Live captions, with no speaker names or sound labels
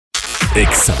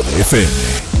Exa FM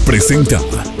presenta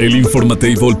el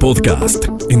Informatable Podcast.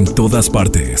 En todas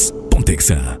partes, ponte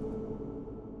Exa.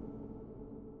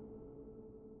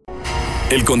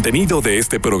 El contenido de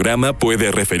este programa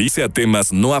puede referirse a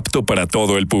temas no apto para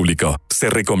todo el público. Se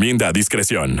recomienda a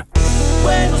discreción.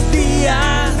 Buenos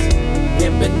días,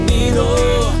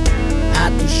 bienvenido a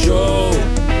tu show,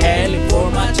 el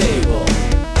Informatable.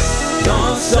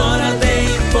 2 horas de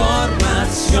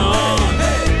información,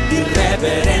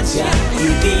 irreverencia y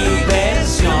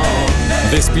diversión.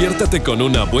 Despiértate con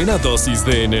una buena dosis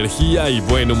de energía y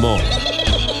buen humor.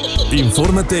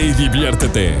 Infórmate y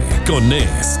diviértete con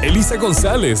Elisa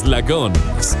González Lagón,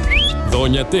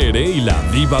 Doña Tere y la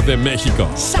Diva de México.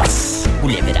 ¡Sas!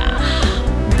 Culebra.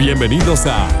 Bienvenidos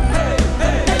a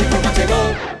El Informatable.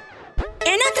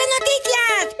 ¡En otras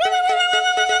noticias!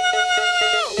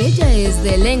 Ella es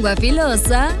de lengua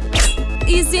filosa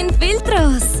y sin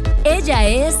filtros. Ella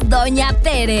es Doña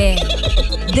Tere.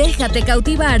 Déjate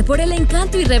cautivar por el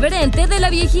encanto irreverente de la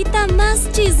viejita más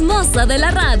chismosa de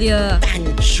la radio.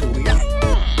 ¡Tan chula!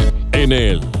 en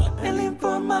el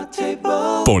Informatable.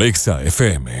 por Exa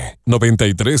FM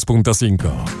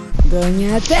 93.5.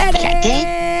 Doña Tere.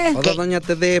 ¿Qué? Hola, Doña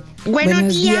Tere. Buenos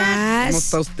días. ¿Cómo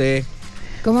está usted?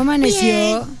 ¿Cómo amaneció?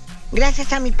 Bien.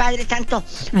 Gracias a mi Padre Santo.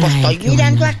 Pues Ay, estoy qué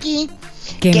mirando bueno. aquí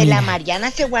 ¿Qué que mira? la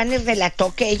Mariana Seguanes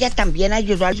relató que ella también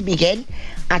ayudó a Luis Miguel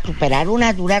a superar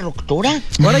una dura ruptura.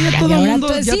 Ahora ya todo el ahora mundo,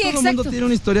 todo- ya sí, todo el exacto. mundo tiene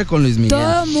una historia con Luis Miguel.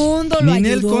 Todo mundo lo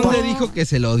Ninel ayudó. Conde dijo que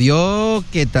se lo dio,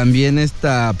 que también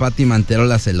esta Pati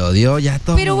Manterola se lo dio, ya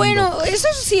todo. Pero bueno, eso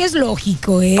sí es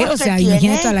lógico, ¿eh? ¿Cómo O se sea, tiene?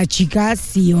 imagínate a las chicas,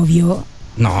 sí, obvio.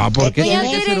 No, ¿por qué Doña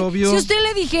tiene que Tere, ser obvio? si usted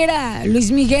le dijera,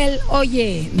 Luis Miguel,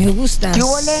 oye, me gustas. ¿Qué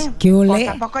ole? ¿Qué ole? Pues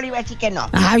tampoco le iba a decir que no.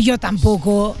 Ah, yo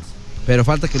tampoco. Pero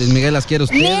falta que Luis Miguel las quiera a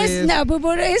ustedes. No, pues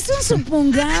por eso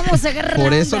supongamos, agarra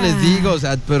Por eso onda. les digo, o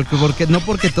sea, porque no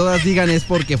porque todas digan es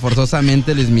porque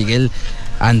forzosamente Luis Miguel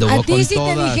anduvo A ti con si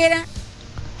todas. te dijera,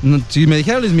 No, si me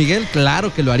dijera Luis Miguel,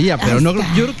 claro que lo haría, pero Ahí no,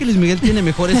 está. yo creo que Luis Miguel tiene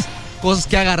mejores cosas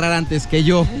que agarrar antes que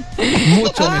yo.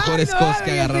 Mucho mejores no, cosas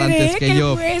que agarrar Tere, antes que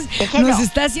yo. Pues, Déjelo. nos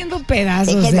está haciendo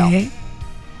pedazos, Déjelo. ¿eh?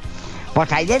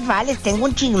 Pues ahí les va, les tengo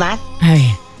un chismás. A ver.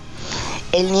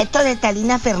 El nieto de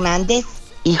Talina Fernández,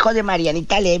 hijo de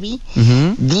Marianita Levy,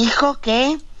 Ujú. dijo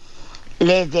que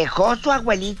les dejó su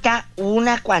abuelita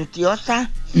una cuantiosa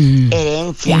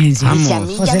herencia. Herencia. Dice, Vamos. a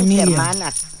mí y José a mis Emilio.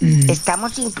 hermanas Mm.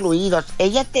 estamos incluidos.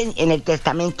 Ella en el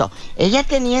testamento, ella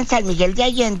tenía en San Miguel de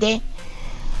Allende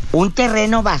un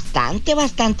terreno bastante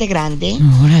grande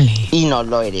Órale. y nos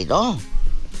lo heredó.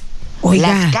 Oiga.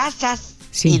 Las casas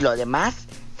Sí. y lo demás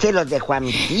se los dejó a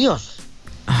mis tíos.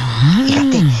 Ah.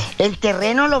 Fíjate, el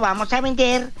terreno lo vamos a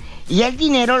vender y el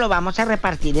dinero lo vamos a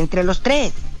repartir entre los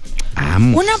 3.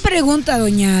 Vamos. Una pregunta,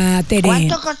 doña Tere.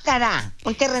 ¿Cuánto costará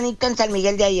un terrenito en San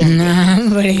Miguel de Allende? No,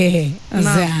 hombre. O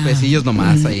No, sea. pesillos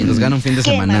nomás ahí, los gana un fin de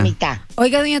 ¿Qué, semana. mamita?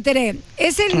 Oiga, doña Tere,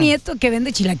 ¿es el nieto que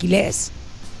vende chilaquiles?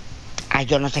 Ay,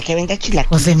 yo no sé qué vende chilaquiles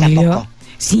José Emilio. tampoco.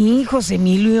 Sí, José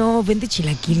Emilio vende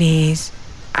chilaquiles.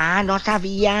 Ah, no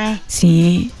sabía.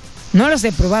 Sí. No los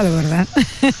he probado, ¿verdad?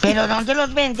 ¿Pero dónde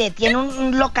los vende? ¿Tiene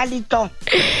un localito?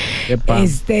 Epa.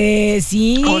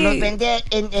 Sí. ¿O los vende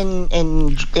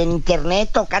en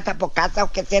internet o casa por casa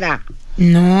o qué será?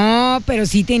 No, pero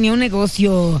sí tenía un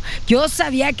negocio. Yo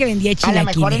sabía que vendía A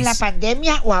chilaquiles. lo mejor en la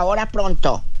pandemia o ahora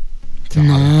pronto.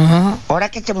 No. Ahora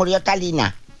que se murió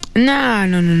Talina.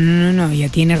 No, ya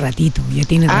tiene ratito,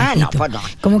 Ah, no, pues no.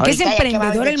 Como que es Ahorita ya que va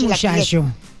a emprendedor vender el chilaquiles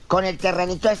muchacho. Con el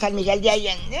terrenito de San Miguel de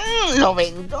Allende, lo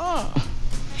vendo.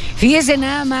 Fíjese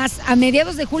nada más, a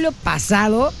mediados de julio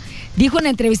pasado, dijo en la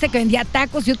entrevista que vendía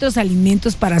tacos y otros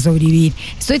alimentos para sobrevivir.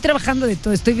 Estoy trabajando de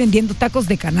todo, estoy vendiendo tacos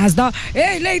de canasta.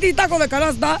 ¡Hey, lady, taco de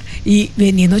canasta! Y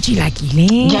vendiendo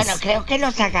chilaquiles. Yo no creo que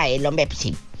los haga él, hombre, pues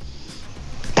sí.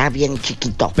 Está bien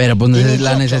chiquito. Pero pues Tiene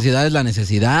la 18. necesidad es la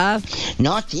necesidad.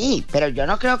 No, sí, pero yo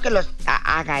no creo que los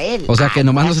haga él. O sea, que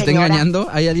nomás nos Alguna está señora- engañando.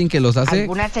 ¿Hay alguien que los hace?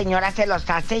 Alguna señora se los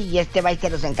hace y va y se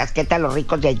los encasqueta a los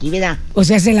ricos de allí, ¿verdad? O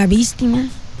sea, se la víctima.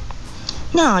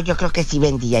 No, yo creo que sí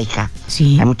vendía, hija.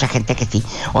 Sí. Hay mucha gente que sí.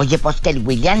 Oye, pues que el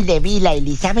William Levy y la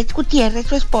Elizabeth Gutiérrez,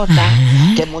 su esposa,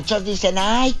 Ajá. que muchos dicen,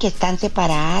 ay, que están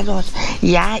separados.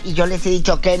 Y yo les he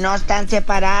dicho que no están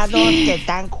separados, que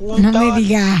están juntos. No me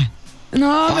diga.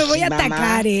 No, Pues me voy sí, a mamá.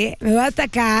 atacar, Me voy a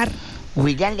atacar.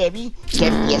 William Levy, que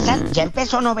ya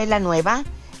empezó novela nueva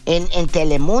en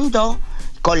Telemundo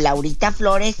con Laurita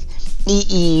Flores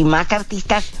y más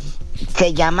artistas.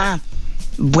 Se llama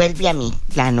Vuelve a mí,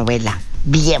 la novela.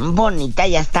 Bien bonita,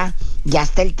 ya está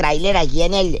el tráiler allí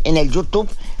en el YouTube.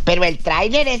 Pero el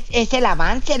tráiler es el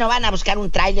avance, no van a buscar un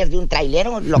tráiler de un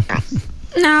trailero, locas.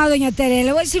 No, doña Tere,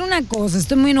 le voy a decir una cosa.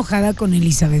 Estoy muy enojada con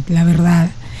Elizabeth, la verdad.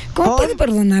 ¿Cómo puede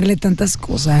perdonarle tantas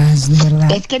cosas, de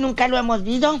verdad? Es que nunca lo hemos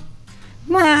visto.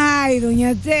 Ay,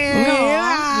 doña Tere.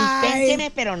 No,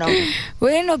 dispénseme, pero no.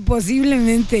 Bueno,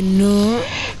 posiblemente no.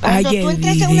 Cuando Hay tú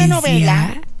entras a una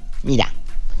novela, mira,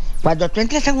 cuando tú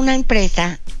entras a una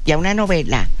empresa y a una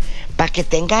novela, para que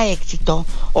tenga éxito,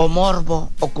 o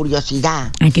morbo, o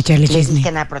curiosidad, hay que echarle le chisme.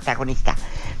 dicen al protagonista,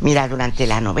 mira, durante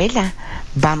la novela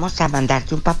vamos a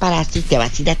mandarte un paparazzi, te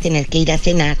vas a ir a tener que ir a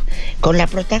cenar con la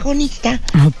protagonista,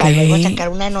 Ok. para luego sacar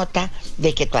una nota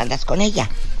de que tú andas con ella.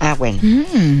 Ah, bueno.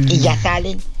 Y ya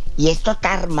salen. Y esto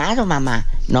está armado, mamá.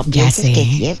 No Ya pienses sé. que es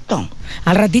cierto.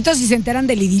 Al ratito, si se enteran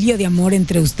del idilio de amor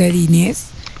entre usted y Inés,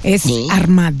 es Sí.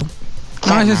 armado.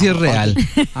 No, eso sí es real.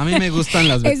 A mí me gustan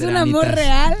las ¿Es veteranitas. un amor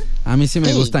real? A mí sí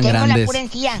me gustan tengo grandes. la pura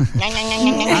encía.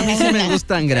 A mí sí me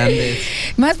gustan grandes.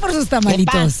 Más por sus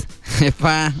tamalitos.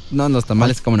 Epa, no, los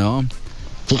tamales, ¿cómo no?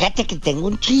 Fíjate que tengo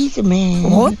un chisme.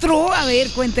 Otro, a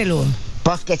ver, cuéntelo.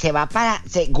 Pues que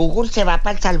Google se va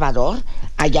para El Salvador.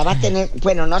 Allá va a tener,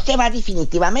 bueno, no se va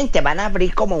definitivamente, van a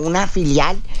abrir como una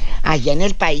filial allá en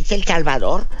el país El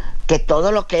Salvador, que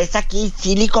todo lo que es aquí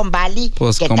Silicon Valley.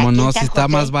 Pues que como aquí en no, San si está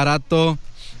José, más barato.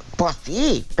 Pues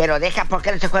sí, pero ¿por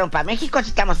qué no se fueron para México si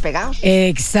estamos pegados?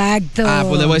 Exacto. Ah,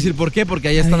 pues le voy a decir por qué, porque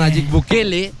ahí está Nayib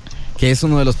Bukele, que es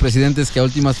uno de los presidentes que a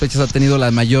últimas fechas ha tenido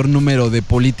el mayor número de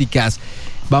políticas,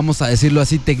 vamos a decirlo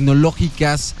así,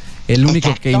 tecnológicas. El único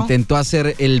Exacto. que intentó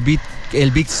hacer el Big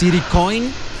City Coin.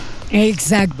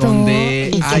 Exacto.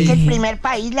 Donde Y que hay- es el primer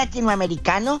país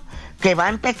latinoamericano que va a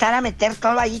empezar a meter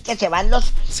todo ahí, que se van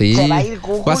Sí, se va a ir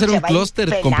Google, va a ser se un va a ir clúster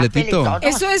Apple completito. y todo.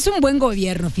 Eso es un buen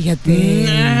gobierno, fíjate.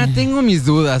 Tengo mis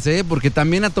dudas, porque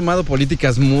también ha tomado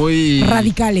políticas muy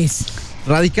Radicales.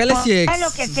 radicales Pues, y sea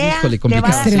lo que sea, híjole, te va a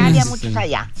dar complicadas. calle a Sí, muchos sí.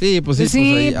 allá. Sí, pues sí,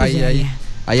 Sí, pues pues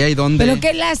ahí hay donde. Pero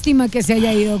qué lástima que se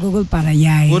haya ido Google para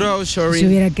allá. Puro offshoring. Se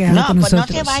hubiera quedado No, con pues no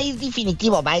nosotros. se va a ir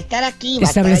definitivo, va a estar aquí, va a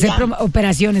Establecer estar allá.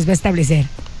 operaciones, va a establecer.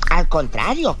 Al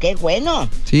contrario, qué bueno.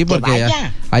 Sí, que porque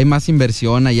vaya. hay más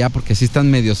inversión allá, porque sí están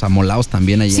medios amolados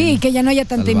también allá. Sí, que ya no haya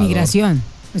tanta Salvador. inmigración.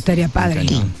 Estaría padre.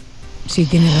 Cañón. Sí,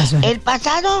 tienes razón. El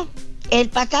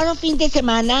pasado fin de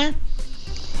semana,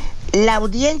 la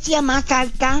audiencia más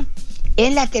alta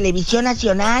en la televisión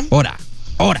nacional,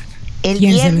 Ahora. el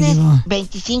 ¿Quién se lo viernes llevó?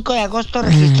 25 de agosto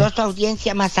registró su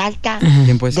audiencia más alta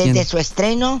 ¿Quién pues desde quién? su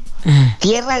estreno, Ajá.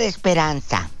 Tierra de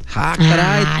Esperanza. Ah,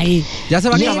 caray. Ay. Ya se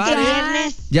va a Y acabar, este ¿eh?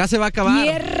 viernes, Ya se va a acabar.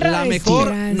 Tierra La de mejor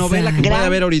Esperanza. novela que Gran- puede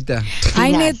haber ahorita.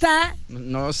 Ay, final. neta.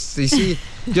 No, sí.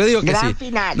 Yo digo que Gran sí.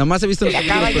 final. Nomás he visto los Se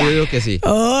acaba capítulos, pero ya. yo digo que sí.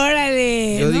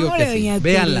 Órale. Yo digo hombre, que sí. doña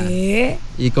Véanla. Tere.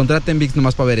 Y contraten VIX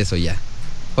nomás para ver eso ya.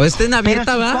 O estén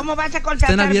abierta, Pero, ¿va? ¿cómo vas a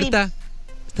contratar Estén abierta. VIX?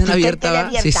 Estén Si abierta, usted ¿va?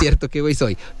 tiene Sí, es abierta. cierto, qué güey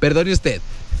soy. Perdone usted.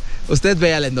 Usted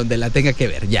véala en donde la tenga que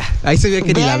ver, ya. Ahí se ve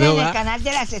que ni la Vean veo, en el ¿va? canal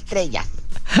de las estrellas.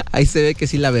 Ahí se ve que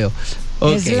sí la veo.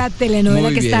 Es Ok, la telenovela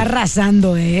muy que bien. está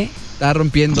arrasando, ¿eh? Está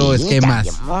rompiendo Sí, esquemas.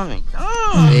 también,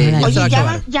 Sí, ya se Oye, va a ¿ya,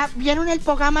 acabar. ya vieron el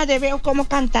programa de Veo cómo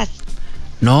cantas?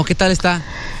 No, ¿qué tal está?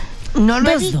 No lo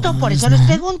he Dos, visto, por dos, eso ¿no? les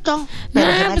pregunto. Pero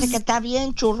Ah, se me hace pues- que está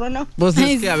bien churro, ¿no? Pues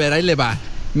Ay, es que, a ver, ahí le va.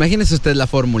 Imagínese usted la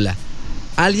fórmula.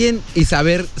 Alguien y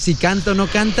saber si canta o no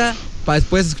canta, para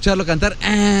después escucharlo cantar,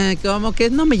 como que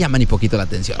no me llama ni poquito la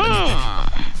atención. la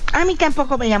neta. A mí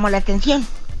tampoco me llamó la atención.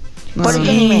 No. Por eso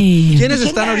Sí. ni me... ¿Quiénes ¿Quién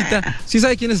están era? ahorita? ¿Sí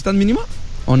sabe quiénes están mínimo?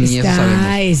 ¿O ni eso sabemos?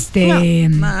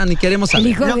 Está, Ni queremos el saber.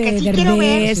 hijo Lo que de sí quiero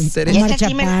ver, Derbez, y y Omar esta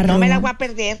sí Chaparro. no me la voy a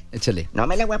perder. Échale. No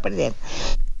me la voy a perder.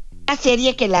 Una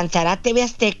serie que lanzará TV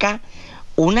Azteca,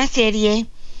 una serie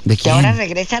 ¿De que quién? ahora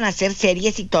regresan a hacer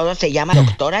series y todo, se llama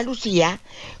Doctora Lucía,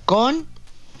 con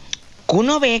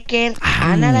Kuno Becker,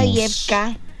 Ana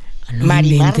Dayevska, No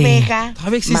Marimar invente. Vega.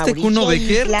 ¿Todavía existe Mauricio Kuno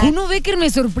Becker? Isla. Kuno Becker me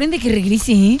sorprende que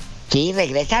regrese, ¿eh? Sí,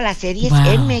 regresa a las series Wow.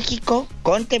 en México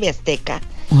con TV Azteca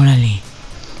Órale.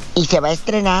 y se va a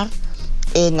estrenar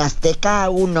en Azteca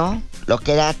 1, lo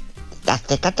que era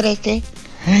Azteca 13.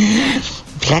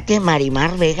 Fíjate,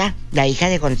 Marimar Vega, la hija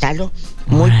de Gonzalo,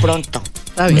 muy Órale. pronto.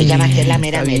 Está bien, Ella va a ser la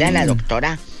mera está mera, bien. la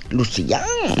doctora Lucía.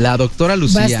 La doctora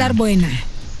Lucía. Va a estar buena.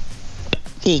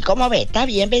 Sí, ¿cómo ve? Está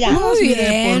bien, ¿verdad? Muy Sí,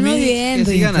 bien, por muy mí, bien, Que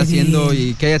doña sigan Tere. haciendo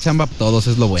y que haya chamba para todos,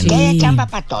 es lo bueno. Que Sí. haya chamba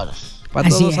para todos. Para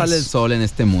Así todos es. sale el sol en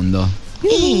este mundo.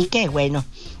 Y qué bueno.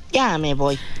 Ya me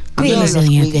voy. Cuídese, Dios los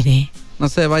doña cuide. Tere. No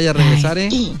se vaya a regresar, ¿eh?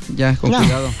 Ay. Ya, con No.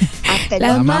 cuidado. Hasta el, La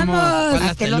otro- amamos. ¿Cuál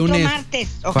hasta el otro martes.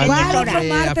 ¿O qué ¿Cuál? es ¿Cuál hora? otro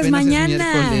martes? Apenas es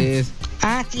Mañana. miércoles.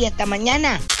 Ah, sí, hasta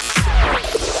mañana.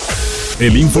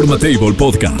 El Informatable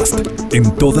Podcast.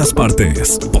 En todas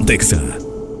partes. Pontexa.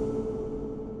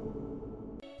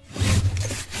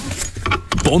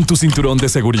 Pon tu cinturón de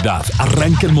seguridad,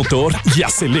 arranca el motor y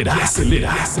acelera.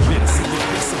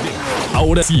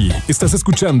 Ahora sí, estás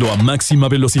escuchando a máxima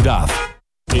velocidad.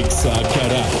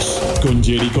 Exacarash con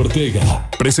Yerik Ortega.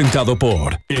 Presentado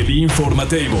por el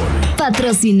Informatable.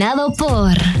 Patrocinado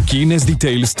por Kines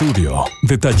Detail Studio.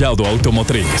 Detallado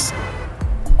automotriz.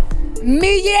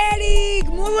 Mi Yerik,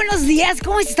 muy buenos días,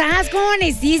 ¿cómo estás? ¿Cómo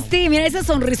amaneciste? Mira esa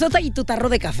sonrisota y tu tarro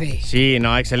de café. Sí,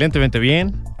 no, excelentemente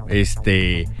bien.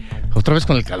 Otra vez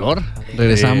con el calor.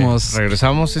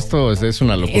 Regresamos. Esto es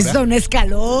una locura. Esto no es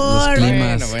calor. Los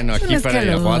climas. Bueno, Eso aquí no es para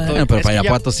calor. Irapuato. Bueno, pero para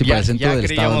Irapuato sí, para el centro del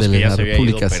estado de la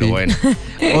República, sí. Bueno.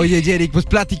 Oye, Yerik, pues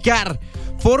platicar.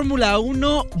 Fórmula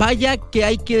 1, vaya que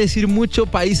hay que decir mucho.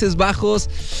 Países Bajos,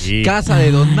 Sí. casa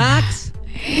de Don Max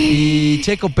y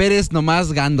Checo Pérez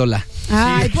nomás gándola.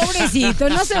 Ay, pobrecito,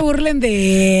 no se burlen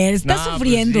de él. Está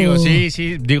sufriendo. Pues,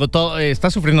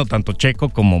 está sufriendo tanto Checo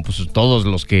como pues, todos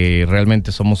los que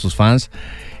realmente somos sus fans.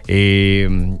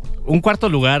 Un cuarto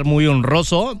lugar muy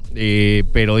honroso,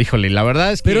 pero híjole, la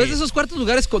verdad es que... Pero es de esos cuartos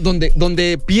lugares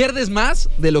donde pierdes más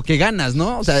de lo que ganas,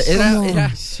 ¿no? O sea,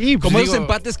 era Sí, pues, como esos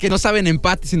empates que no saben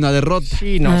empate, sino a derrota.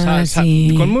 Sí, no,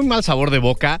 sí. con muy mal sabor de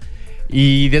boca.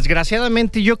 Y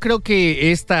desgraciadamente yo creo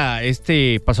que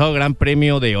este pasado Gran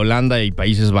Premio de Holanda y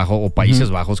Países Bajos, o Países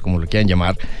Bajos, como lo quieran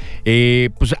llamar,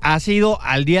 pues ha sido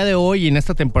al día de hoy y en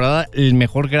esta temporada el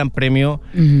mejor Gran Premio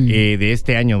de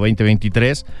este año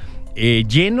 2023.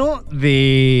 Lleno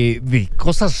de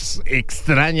cosas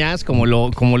extrañas como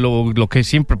lo que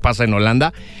siempre pasa en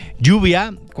Holanda.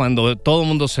 Lluvia, cuando todo el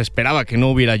mundo se esperaba que no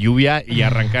hubiera lluvia y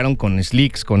arrancaron con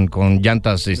slicks, con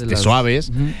llantas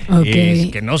suaves, Ok.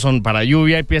 que no son para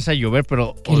lluvia, empieza a llover,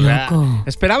 pero Qué loco.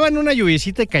 esperaban una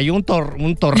lluviecita y cayó un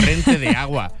torrente de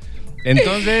agua.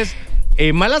 Entonces...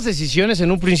 malas decisiones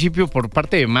en un principio por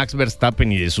parte de Max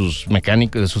Verstappen y de sus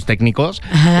mecánicos, de sus técnicos.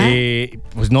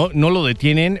 Pues no lo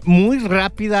detienen. Muy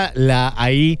rápida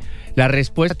la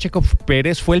respuesta. Checo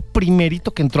Pérez fue el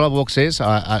primerito que entró a boxes,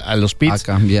 a los pits. A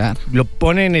cambiar. Lo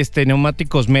ponen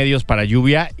neumáticos medios para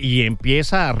lluvia y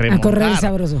empieza a remontar. A correr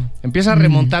sabroso. Empieza a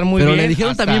remontar muy Pero bien. le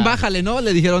dijeron también bájale, ¿no?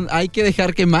 Le dijeron, hay que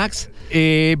dejar que Max...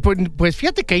 Pues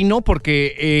fíjate que ahí no,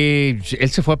 porque él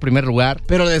se fue a primer lugar.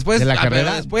 Pero después, de la carrera.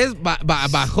 pero después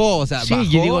bajó, o sea, Sí, bajó.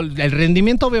 yo digo, el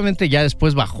rendimiento obviamente ya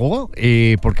después bajó,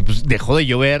 porque pues dejó de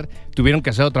llover, tuvieron que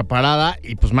hacer otra parada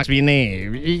y pues Max viene...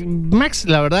 y Max,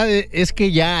 la verdad es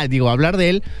que ya, hablar de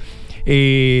él...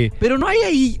 Pero no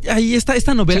hay ahí está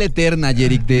esta novela eterna,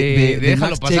 Yerik, de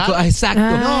déjalo Max pasar. Checo. Exacto.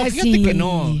 Ah, No, fíjate sí. que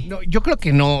no, yo creo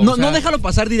que no. No, o sea, no déjalo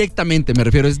pasar directamente, me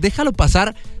refiero. Es déjalo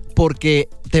pasar porque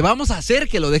te vamos a hacer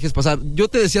que lo dejes pasar. Yo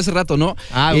te decía hace rato, ¿no?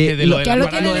 de lo de la lo parada.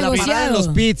 tiene lo de la parada negociado. en los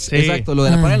pits. Sí. Exacto, lo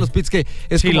de la parada en los pits que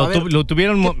es Sí, como, a ver, lo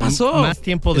tuvieron ¿qué pasó? más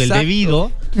tiempo del Exacto.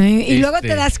 debido. Y luego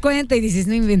te das cuenta y dices,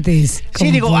 no inventes.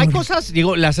 Sí, Como hay pobre. cosas,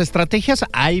 las estrategias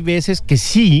hay veces que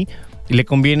sí le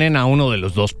convienen a uno de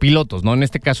los dos pilotos, ¿no? En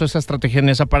este caso, esa estrategia en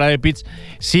esa parada de pits,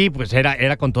 sí, pues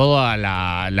era con toda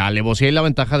la alevosía y la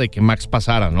ventaja de que Max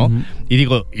pasara, ¿no? Y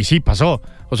sí, pasó.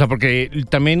 O sea, porque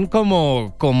también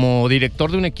como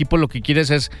director de un equipo lo que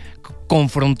quieres es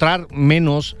confrontar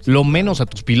lo menos a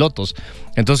tus pilotos.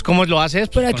 Entonces, ¿cómo lo haces?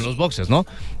 Pues con los boxes, ¿no?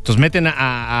 Entonces meten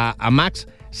a Max.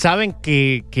 Saben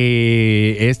que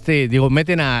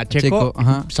meten a Checo,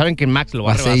 saben que Max lo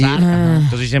va a rebasar.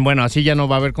 Entonces dicen, bueno, así ya no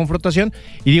va a haber confrontación.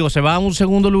 Y se va a un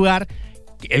segundo lugar,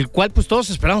 el cual pues todos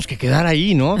esperamos que quedara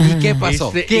ahí, ¿no? ¿Y qué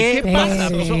pasó? ¿Qué pasa?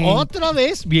 Pues, otra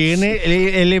vez viene el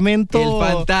elemento...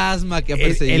 El fantasma que ha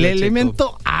perseguido El a Checo.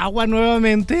 elemento agua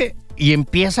nuevamente y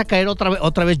empieza a caer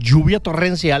otra vez lluvia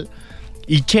torrencial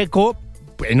y Checo...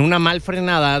 en una mal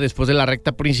frenada después de la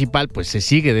recta principal, pues se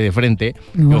sigue de frente,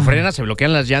 lo frena, se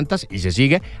bloquean las llantas y se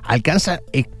sigue, alcanza,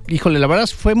 híjole, la verdad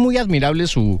fue muy admirable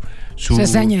su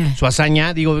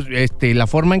hazaña, la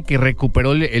forma en que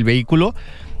recuperó el vehículo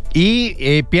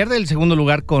y pierde el segundo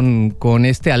lugar con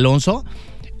Alonso,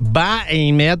 va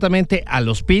inmediatamente a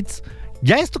los pits,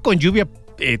 ya esto con lluvia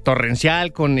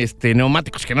torrencial, con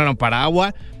neumáticos que no eran para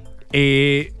agua,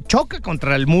 choca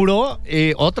contra el muro,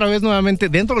 otra vez nuevamente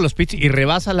dentro de los pits y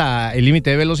rebasa el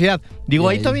límite de velocidad.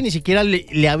 Ahí todavía ni siquiera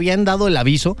le habían dado el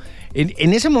aviso.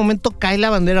 En ese momento cae la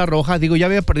bandera roja. Ya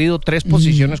había perdido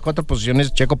 4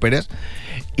 posiciones Checo Pérez.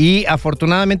 Y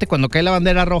afortunadamente cuando cae la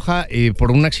bandera roja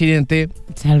por un accidente...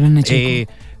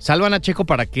 Salvan a Checo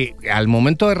para que al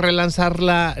momento de relanzar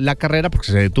la carrera,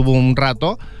 porque se detuvo un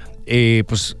rato,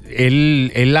 pues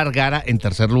él largara en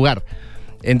tercer lugar.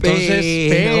 Entonces,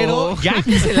 pero ya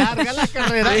que se larga la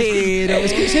carrera,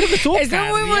 es que en serio que estuvo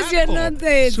muy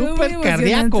emocionante. Súper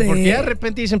cardíaco, porque ya de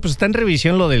repente dicen, pues está en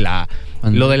revisión lo de la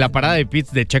parada de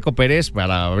pits de Checo Pérez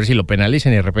para ver si lo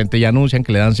penalizan y de repente ya anuncian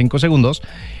que le dan 5 segundos.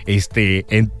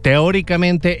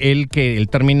 Teóricamente él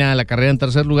termina la carrera en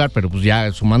tercer lugar, pero pues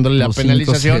ya sumándole la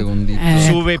penalización,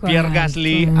 sube Pierre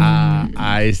Gasly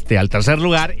al tercer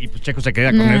lugar y pues Checo se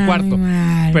queda con el cuarto.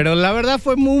 Pero la verdad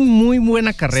fue muy, muy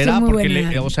buena carrera porque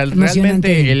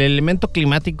realmente el elemento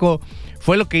climático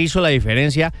fue lo que hizo la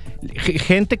diferencia.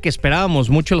 Gente que esperábamos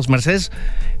mucho, los Mercedes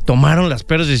tomaron las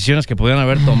peores decisiones que podían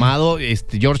haber tomado.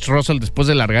 George Russell, después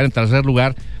de largar en tercer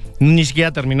lugar, ni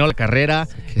siquiera terminó la carrera.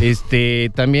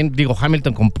 También,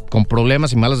 Hamilton con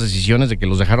problemas y malas decisiones de que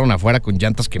los dejaron afuera con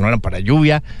llantas que no eran para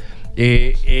lluvia.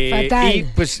 Fatal. Y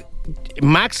pues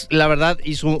Max, la verdad,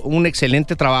 hizo un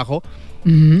excelente trabajo.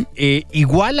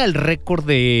 Igual al récord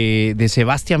de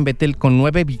Sebastian Vettel con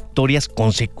 9 victorias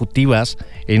consecutivas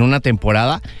en una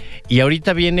temporada. Y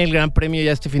ahorita viene el Gran Premio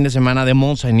ya este fin de semana de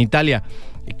Monza en Italia,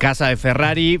 casa de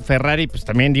Ferrari. Ferrari, pues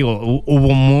también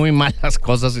hubo muy malas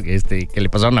cosas que le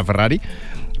pasaron a Ferrari.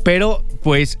 Pero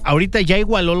pues ahorita ya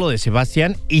igualó lo de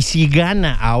Sebastián y si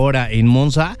gana ahora en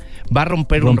Monza va a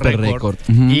romper un récord.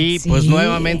 Y pues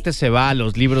nuevamente se va a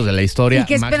los libros de la historia. ¿Y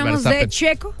qué Max esperamos Verstappen. de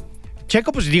Checo?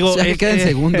 Checo, pues digo... que queda en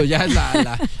segundo, ya es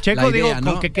la Checo, la idea,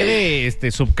 ¿no? con que quede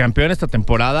subcampeón esta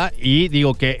temporada y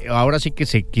digo que ahora sí que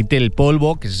se quite el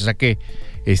polvo, que se saque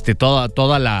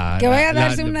toda la... Que vaya a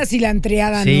darse una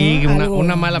cilantreada, sí, ¿no?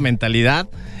 una mala mentalidad,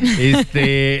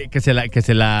 que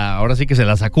se la ahora sí que se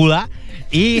la sacuda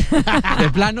y... ¿De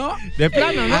plano? De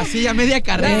plano, ¿no? Así a media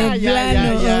carrera.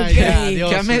 Ya, Dios,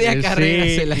 que a media carrera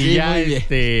se la sigue muy bien.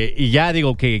 Y ya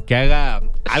digo que haga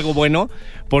algo bueno.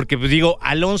 Porque, pues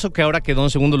Alonso, que ahora quedó en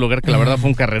segundo lugar, que la verdad fue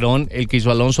un carrerón, el que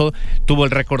hizo Alonso, tuvo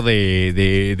el récord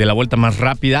de la vuelta más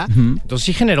rápida. Entonces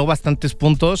sí generó bastantes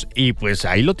puntos y pues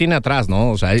ahí lo tiene atrás, ¿no?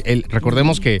 O sea,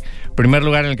 recordemos que en primer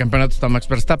lugar en el campeonato está Max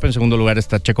Verstappen, en segundo lugar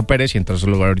está Checo Pérez y en tercer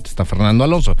lugar ahorita está Fernando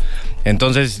Alonso.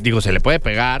 Entonces, se le puede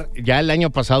pegar. Ya el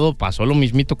año pasado pasó lo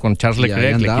mismito con Charles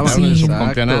Leclerc, le quitaron el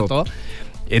subcampeonato.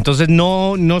 Entonces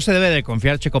no se debe de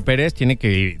confiar Checo Pérez, tiene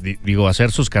que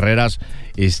hacer sus carreras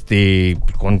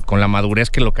con la madurez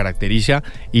que lo caracteriza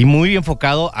y muy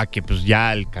enfocado a que pues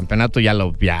ya el campeonato ya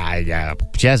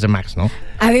es de Max, ¿no?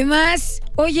 Además,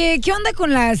 oye, ¿qué onda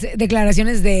con las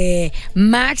declaraciones de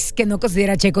Max que no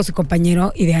considera a Checo su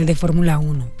compañero ideal de Fórmula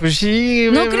 1? Pues sí.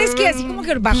 ¿No crees que así como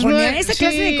que bajonear esa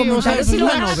clase de comentarios sí lo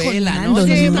es la novela, ¿no?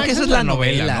 Sí, porque esa es la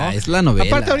novela, ¿no? Es la novela.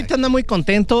 Aparte ahorita anda muy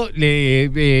contento,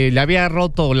 le había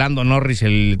roto Lando Norris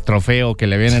el trofeo que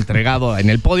le habían entregado en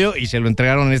el podio y se lo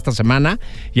entregaron esta semana,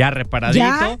 ya reparadito.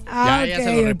 ¿Ya? Ya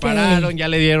se lo repararon, ya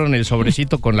le dieron el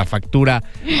sobrecito con la factura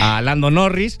a Lando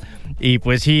Norris. Y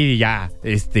pues sí, ya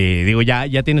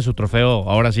tiene su trofeo,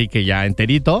 ahora sí que ya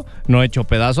enterito, no hecho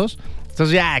pedazos.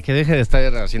 Entonces ya, que deje de estar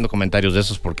haciendo comentarios de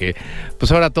esos porque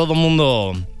pues ahora todo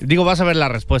mundo... vas a ver la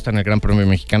respuesta en el Gran Premio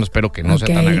Mexicano, espero que no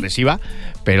sea tan agresiva,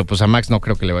 pero pues a Max no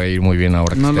creo que le vaya a ir muy bien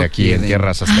ahora que esté aquí en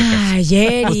tierras aztecas.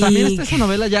 Yerik. Pues también está esa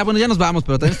novela ya nos vamos,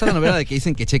 pero también está la novela de que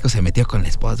dicen que Checo se metió con la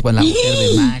esposa, con la mujer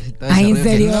de Max y todo eso. ¿En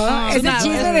serio? No, ese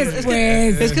chisme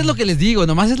después. Es que es lo que les digo,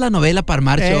 nomás es la novela para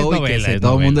armar show y que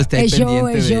todo el mundo esté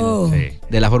pendiente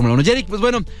de la Fórmula 1. Yerik, pues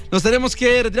bueno, nos tenemos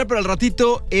que retirar, pero al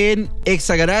ratito en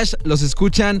Exa Garage los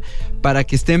escuchan para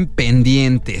que estén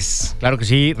pendientes. Claro que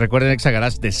sí, recuerden Exa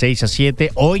Garage de 6 a 7.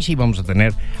 Hoy sí vamos a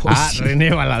tener a René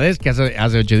Valadez, que hace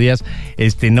 8 días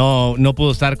no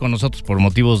pudo estar con nosotros por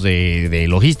motivos de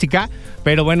logística.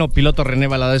 Pero bueno, piloto René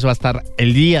Valadez va a estar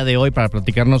el día de hoy para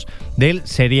platicarnos del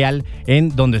serial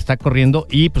en donde está corriendo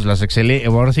y pues las excele.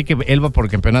 Ahora sí que él va por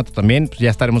campeonato también, pues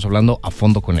ya estaremos hablando a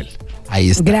fondo con él.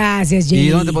 Ahí está. Gracias, Yerik. ¿Y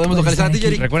dónde podemos localizar a ti,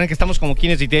 Yerik? Recuerden que estamos como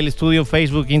Kines Detail Studio,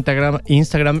 Facebook,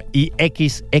 Instagram y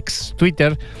ex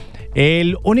Twitter.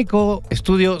 El único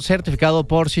estudio certificado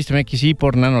por System X y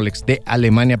por Nanolex de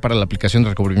Alemania para la aplicación de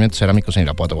recubrimientos cerámicos en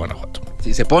Irapuato, Guanajuato.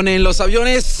 Si se ponen los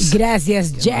aviones.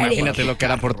 Gracias, Yerik. Imagínate lo que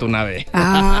hará por tu nave.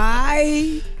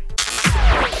 Ay.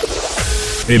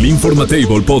 El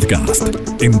Informatable Podcast.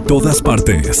 En todas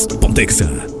partes. Pontexa.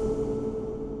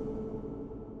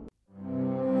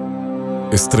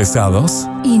 ¿Estresados?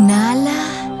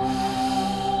 Inhala.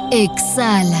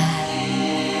 Exhala.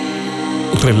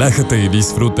 Relájate y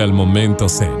disfruta el Momento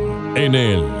Zen en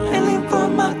el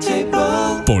Informatable.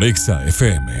 Por Exa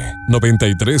FM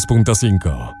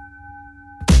 93.5.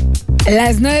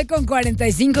 Las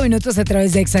 9:45 a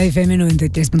través de Exa FM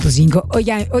 93.5.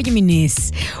 Oye,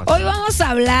 Minés, hoy vamos a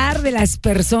hablar de las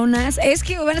personas. Es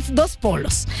que van a ser dos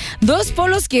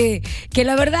polos que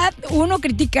la verdad uno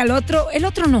critica al otro, el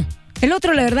otro no. El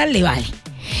otro la verdad le vale.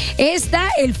 Está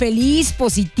el feliz,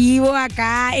 positivo,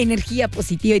 acá, energía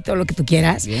positiva y todo lo que tú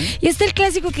quieras. Bien. Y está el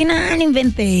clásico que no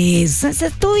inventes. O sea,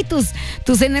 tú y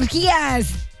tus energías,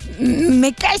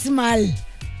 me caes mal.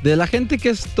 De la gente que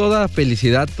es toda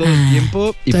felicidad todo el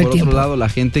tiempo, y por otro lado la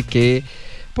gente que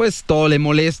pues todo le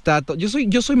molesta. Yo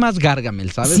soy más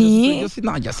Gargamel, ¿sabes? ¿Sí?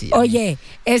 Yo sí. Oye,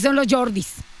 esos son los Jordis.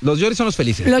 Los Jordis son los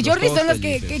felices. Los Jordis son los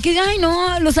que, ay,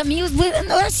 no, los amigos, no,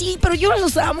 sí, pero yo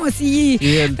los amo así.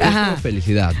 Y es como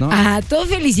felicidad, ¿no? Ajá, todo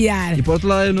felicidad. Y por otro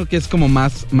lado hay uno que es como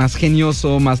más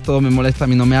genioso, más todo me molesta, a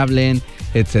mí no me hablen,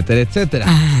 etcétera, etcétera.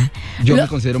 Ajá. Yo me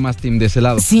considero más team de ese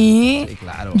lado. ¿Sí? Sí,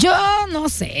 claro. Yo no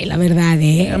sé, la verdad,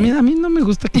 A mí no me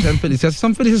gusta que sean felices. Si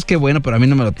son felices, qué bueno, pero a mí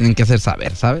no me lo tienen que hacer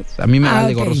saber, ¿sabes? A mí me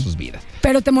vale gorro sus vidas.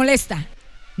 ¿Pero te molesta?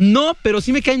 No, pero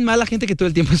sí me caen mal la gente que todo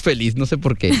el tiempo es feliz, no sé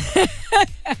por qué.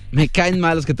 Me caen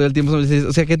mal los que todo el tiempo son felices.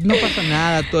 O sea, que no pasa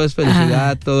nada, todo es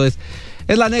felicidad, todo es...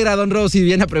 Es la negra, Don Rosy,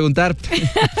 viene a preguntar.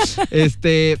 El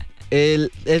que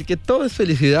todo es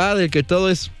felicidad, el que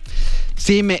todo es...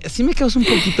 Sí me causa un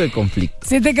poquito de conflicto.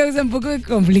 Sí te causa un poco de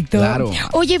conflicto. Claro.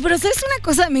 Oye, pero ¿sabes una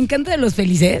cosa? Me encanta de los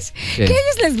felices. ¿Qué? Que a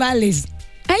ellos les vales.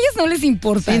 A ellos no les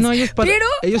importa. Sí, no, ellos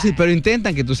sí, pero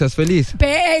intentan que tú seas feliz.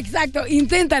 Exacto,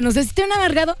 intentan. O sea, si estás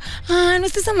amargado, no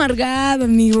estés amargado,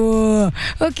 amigo.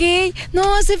 Ok,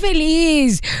 no, sé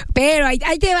feliz. Pero ahí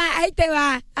te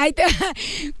va. A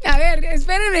ver,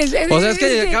 espérenme. O sea, es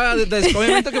que acaba de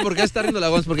obviamente que por qué está riendo la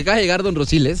voz, porque acaba de llegar Don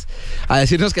Rosiles a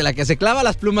decirnos que la que se clava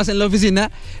las plumas en la oficina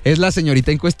es la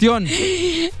señorita en cuestión.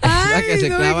 La que se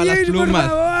clava las plumas.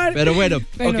 Por favor. Pero bueno,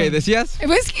 ok, ¿decías?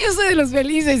 Pues que yo soy de los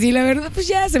felices y la verdad, pues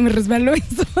ya se me resbaló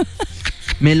eso.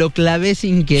 Me lo clavé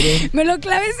sin querer.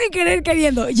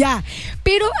 Queriendo, ya.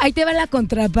 Pero ahí te va la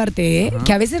contraparte, ¿eh?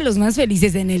 Que a veces los más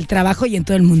felices en el trabajo y en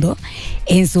todo el mundo,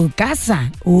 en su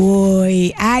casa.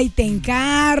 Uy, ay, te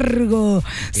encargo.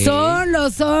 Son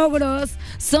los ogros,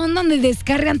 son donde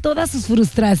descargan todas sus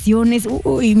frustraciones.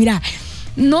 Uy, mira.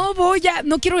 No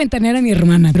quiero ventanear a mi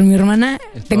hermana, pero mi hermana,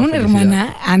 tengo una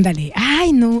hermana, ándale,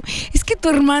 ay no, es que tu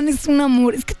hermana es un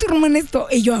amor, es que tu hermana es todo,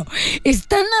 y yo,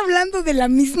 están hablando de la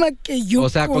misma que yo. O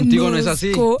sea, conozco. Contigo no es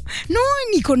así. No,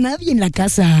 ni con nadie en la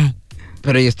casa.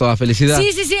 Pero ella es toda felicidad. Sí,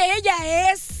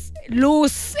 ella es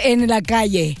luz en la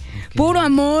calle. Puro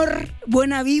amor,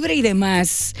 buena vibra y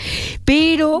demás.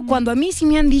 Pero cuando a mí sí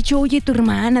me han dicho, oye, tu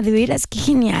hermana, de veras, qué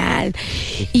genial.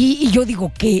 Y yo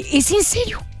digo, ¿qué? ¿Es en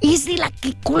serio? ¿Es de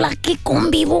con la que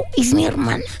convivo? ¿Es mi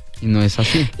hermana? Y no es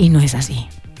así.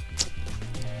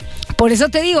 Por eso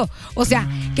te digo, o sea,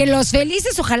 que los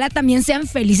felices ojalá también sean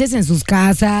felices en sus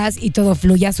casas y todo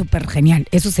fluya súper genial.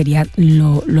 Eso sería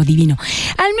lo divino.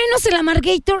 Al menos el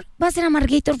amargator va a ser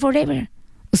amargator forever.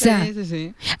 O sea,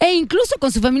 sí. E incluso con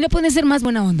su familia puede ser más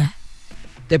buena onda.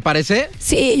 ¿Te parece?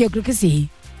 Sí, yo creo que sí.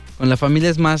 Con la familia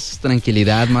es más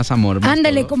tranquilidad, más amor. Más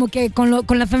ándale, todo. como que con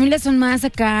la familia son más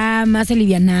acá, más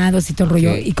alivianados y todo el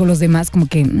rollo. Y con los demás como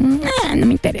que, no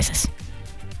me interesas.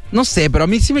 No sé, pero a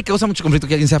mí sí me causa mucho conflicto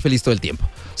que alguien sea feliz todo el tiempo.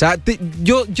 O sea,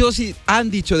 yo sí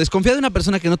han dicho, desconfía de una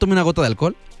persona que no tome una gota de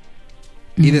alcohol.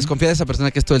 Y desconfía de esa persona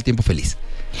que es todo el tiempo feliz.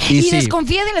 Y sí.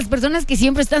 Desconfía de las personas que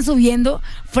siempre están subiendo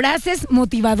frases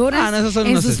motivadoras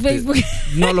en sus Facebook.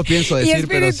 No lo pienso decir,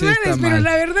 pero sí está mal. Pero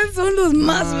la verdad son los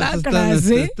más lacras,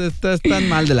 están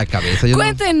mal de la cabeza.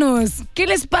 Cuéntenos, ¿qué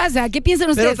les pasa? ¿Qué piensan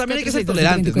ustedes? Pero también hay que ser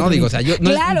tolerantes, ¿no? Digo, o sea, yo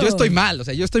estoy mal. O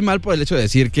sea, yo estoy mal por el hecho de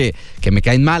decir que me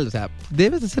caen mal. O sea,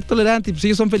 debes de ser tolerante. Y pues si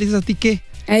ellos son felices, ¿a ti qué?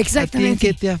 Exactamente. ¿A ti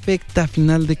en qué te afecta a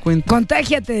final de cuentas?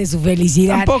 Contágiate de su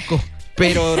felicidad. Tampoco.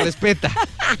 Pero respeta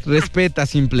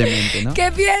simplemente, ¿no?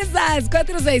 ¿Qué piensas?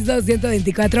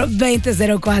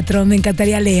 462-124-2004. Me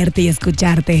encantaría leerte y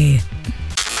escucharte.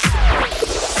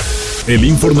 El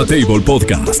Informatable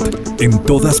Podcast. En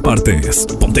todas partes.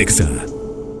 Pontexa.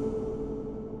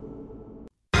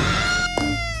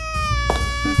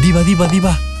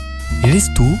 Diva.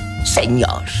 ¿Eres tú?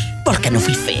 Señor, porque no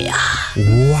fui fea.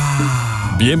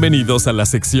 ¡Wow! Bienvenidos a la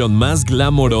sección más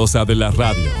glamorosa de la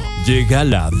radio. Llega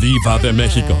la Diva de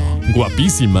México.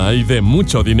 Guapísima y de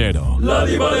mucho dinero. ¡La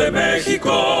Diva de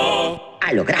México!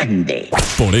 A lo grande.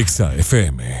 Por Exa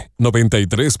FM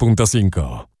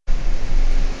 93.5.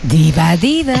 Diva.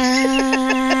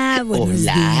 Buenos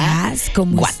días.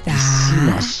 ¿Cómo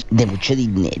estás? De mucho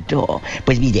dinero.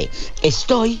 Pues mire,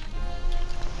 estoy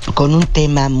con un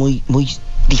tema muy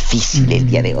difícil el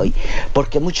día de hoy,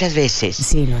 porque muchas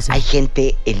veces hay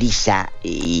gente, Elisa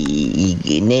y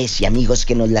Inés y amigos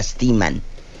que nos lastiman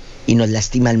y nos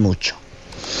lastiman mucho,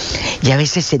 y a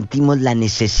veces sentimos la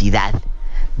necesidad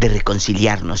de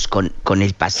reconciliarnos con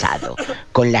el pasado,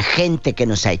 con la gente que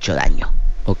nos ha hecho daño.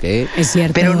 Ok. Es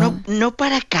cierto. Pero no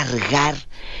para cargar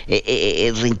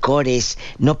rencores,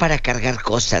 no para cargar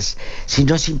cosas,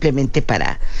 sino simplemente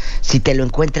para, si te lo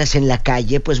encuentras en la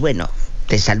calle, pues bueno,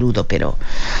 te saludo, pero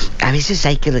a veces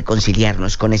hay que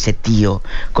reconciliarnos con ese tío,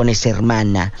 con esa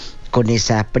hermana, con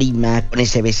esa prima, con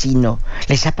ese vecino.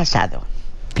 ¿Les ha pasado?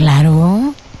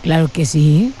 Claro que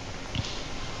sí.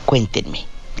 Cuéntenme,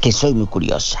 que soy muy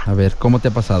curiosa. A ver, ¿cómo te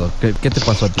ha pasado? ¿Qué te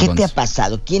pasó a ti, ¿Qué Gonz? te ha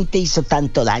pasado? ¿Quién te hizo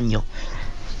tanto daño?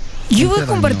 Yo voy a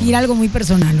compartir algo muy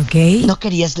personal, ¿ok? No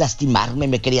querías lastimarme,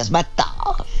 me querías matar.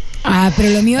 Pero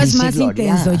lo mío es Dice más Gloria.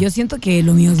 intenso. Yo siento que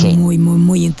lo mío es ¿Qué? muy, muy,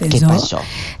 muy intenso. ¿Qué pasó?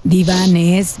 Divan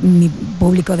es mi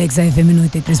público de Exa FM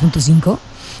 93.5.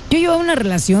 Yo llevaba una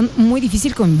relación muy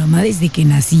difícil con mi mamá desde que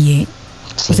nací, ¿eh?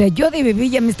 Sí. O sea, yo de bebé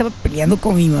ya me estaba peleando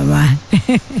con mi mamá.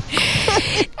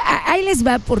 Ahí les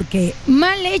va, porque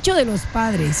mal hecho de los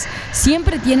padres.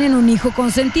 Siempre tienen un hijo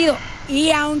consentido.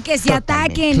 Y aunque se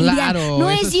ataquen, y digan, Claro, no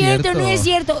eso es cierto, cierto. no es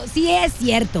cierto. Sí es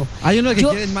cierto. Hay unos que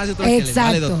quieren más y otros que les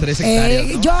vale Exacto. 3 hectáreas,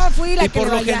 ¿no? Yo fui la y que por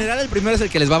le lo valía. general el primero es el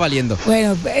que les va valiendo.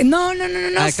 Bueno, no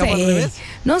 ¿Acá fue al revés? sé.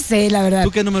 No sé, la verdad.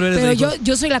 ¿Tú qué número eres Pero de hijos?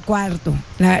 yo soy la cuarta.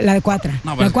 La cuatro.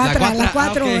 No, La bueno, cuatro, la la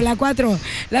cuatro, ok. la cuatro.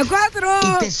 La cuatro.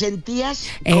 ¿Y te sentías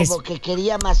Es- como que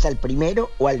quería más al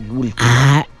primero o al último?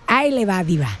 Ahí le va,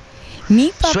 Diva. Mi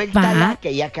Suéltala papá,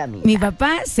 que ya camina. mi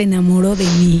papá se enamoró de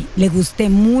mí, le gusté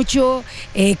mucho,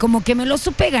 como que me lo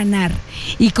supe ganar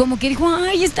y como que dijo,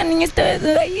 ay, esta niña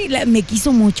me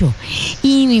quiso mucho.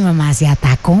 Y mi mamá se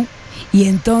atacó y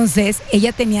entonces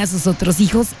ella tenía a sus otros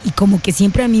hijos y como que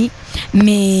siempre a mí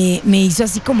me hizo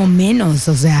así como menos,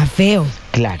 o sea, feo.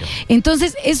 Claro.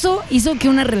 Entonces eso hizo que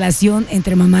una relación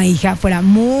entre mamá e hija fuera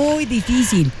muy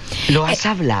difícil. ¿Lo has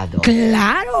hablado?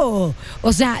 Claro,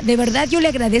 o sea, de verdad yo le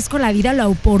agradezco a la vida la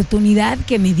oportunidad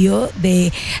que me dio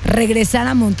de regresar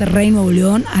a Monterrey, Nuevo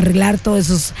León, arreglar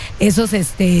todos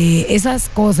esas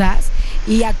cosas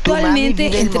y actualmente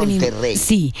vive en Monterrey.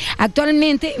 sí,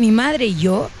 actualmente mi madre y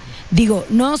yo digo,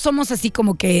 no somos así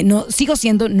como que no sigo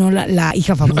siendo no la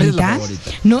hija favorita, eres la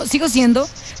favorita. no sigo siendo,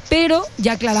 pero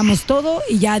ya aclaramos todo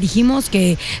y ya dijimos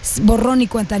que borrón y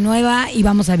cuenta nueva y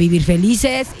vamos a vivir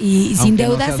felices y sin Aunque no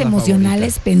deudas seas la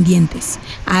emocionales favorita. pendientes.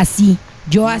 Así,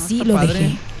 yo así Está lo padre.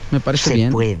 dejé. Me parece ¿Se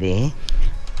bien. puede?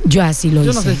 Yo así lo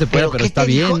Yo hice. no sé si se puede, pero ¿qué está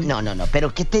te dijo? bien. No,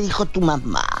 pero ¿qué te dijo tu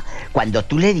mamá? Cuando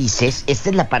tú le dices, esta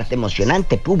es la parte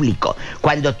emocionante, público.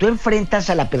 Cuando tú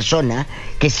enfrentas a la persona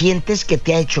que sientes que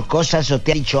te ha hecho cosas o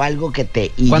te ha dicho algo que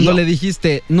te hirió. Cuando le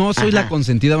dijiste, no soy Ajá. la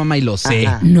consentida, mamá, y lo sé.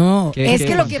 Ajá. No, ¿Qué- es qué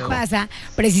que lo que pasó? pasa,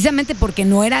 precisamente porque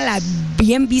no era la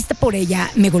bien vista por ella,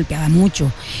 me golpeaba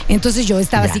mucho. Entonces yo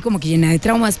estaba Ya. así como que llena de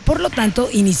traumas. Por lo tanto,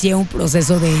 inicié un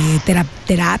proceso de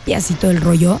terapias y todo el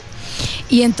rollo.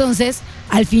 Y entonces,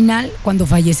 al final, cuando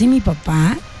fallece mi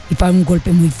papá, y fue un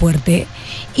golpe muy fuerte,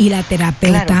 y la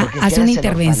terapeuta Claro, porque hace quedas una en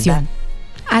intervención.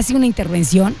 orfandad. Hace una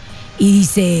intervención y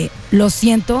dice, lo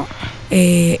siento,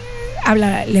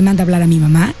 le manda a hablar a mi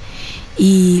mamá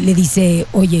y le dice,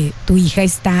 oye, tu hija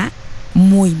está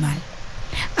muy mal.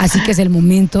 Así que es el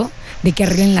momento de que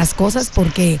arreglen las cosas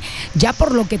porque ya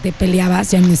por lo que te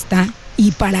peleabas ya no está.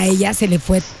 Y para ella se le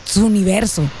fue su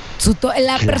universo.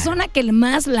 La persona que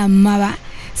más la amaba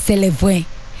se le fue.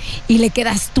 Y le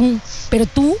quedas tú, pero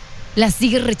tú la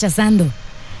sigues rechazando.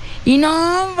 Y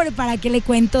no, hombre, ¿para qué le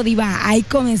cuento, Diva? Ahí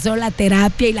comenzó la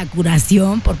terapia y la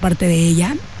curación por parte de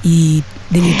ella y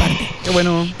de mi parte. Qué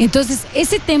bueno. Entonces,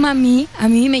 ese tema a mí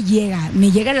me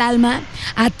llega al alma.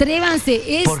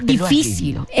 Atrévanse, es Porque lo has difícil,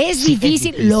 vivido. es Sí,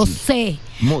 difícil, lo sé.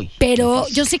 Muy. Pero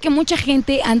difícil. yo sé que mucha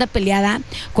gente anda peleada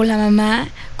con la mamá,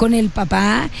 con el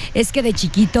papá, es que de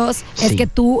chiquitos, es Sí. que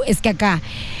tú, es que acá.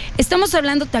 Estamos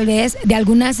hablando tal vez de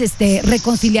algunas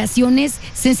reconciliaciones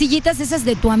sencillitas, esas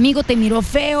de tu amigo te miró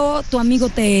feo, tu amigo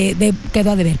te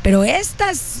quedó a deber. Pero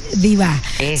estas, Diva,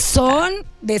 son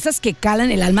de esas que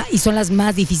calan el alma y son las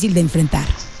más difíciles de enfrentar.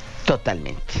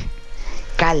 Totalmente.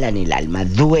 Calan el alma,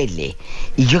 duele.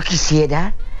 Y yo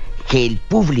quisiera que el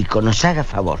público nos haga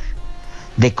favor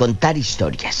de contar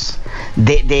historias.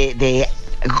 De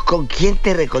 ¿con quién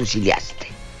te reconciliaste?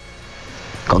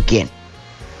 ¿Con quién?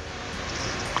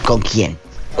 ¿Con quién?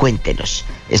 Cuéntenos.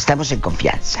 Estamos en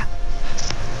confianza.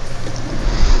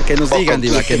 Que nos ¿O digan, con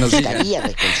Diva, quién que te nos digan. gustaría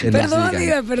reconciliarte?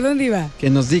 Perdón, Perdón, Diva. Que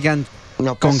nos digan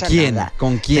No con pasa quién, nada.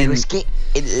 con quién. Pero es que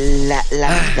la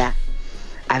vida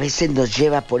a veces nos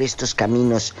lleva por estos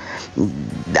caminos,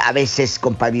 a veces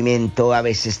con pavimento, a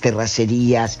veces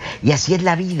terracerías, y así es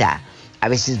la vida. a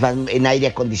veces van en aire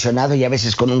acondicionado y a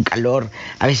veces con un calor,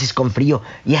 a veces con frío.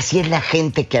 Y así es la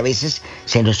gente que a veces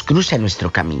se nos cruza en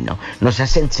nuestro camino. Nos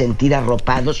hacen sentir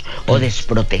arropados o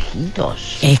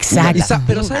desprotegidos. Exacto.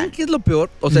 Pero ¿saben qué es lo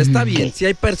peor? O sea, está bien, si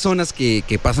hay personas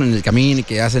que pasan en el camino y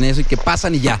que hacen eso y que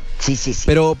pasan y ya. Sí.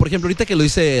 Pero, por ejemplo, ahorita que lo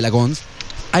dice la Gons,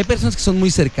 hay personas que son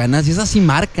muy cercanas y esas sí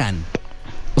marcan.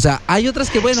 O sea, hay otras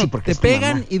que, bueno, te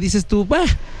pegan y dices tú, bah,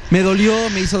 me dolió,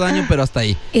 me hizo daño, pero hasta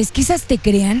ahí. Es que esas te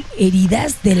crean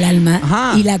heridas del alma.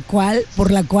 Ajá. Y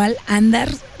por la cual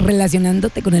andas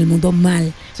relacionándote con el mundo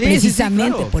mal. Sí,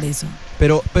 precisamente claro. por eso.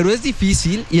 Pero es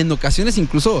difícil y en ocasiones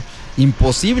incluso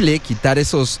imposible quitar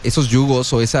esos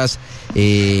yugos o esas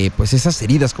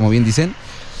heridas, como bien dicen.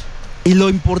 Y lo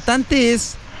importante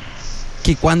es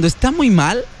que cuando está muy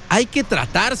mal, hay que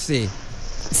tratarse.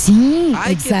 Sí,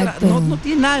 exacto. No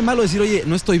tiene nada de malo decir, oye,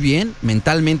 no estoy bien,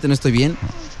 mentalmente no estoy bien,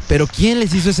 pero ¿quién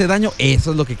les hizo ese daño?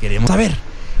 Eso es lo que queremos saber.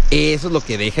 Eso es lo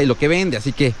que deja y lo que vende,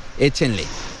 así que échenle.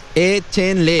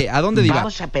 ¿A dónde, Diva?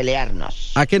 Vamos a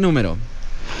pelearnos. ¿A qué número?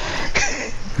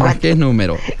 ¿A qué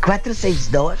número?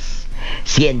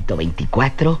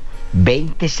 462-124-2004.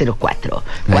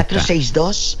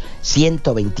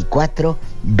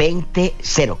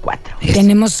 462-124-2004.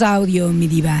 Tenemos audio, mi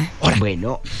diva. Ahora.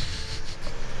 Bueno.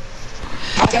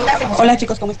 Hola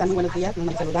chicos, ¿cómo están? Muy buenos días,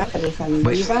 me saludan, saludos a mi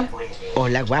diva.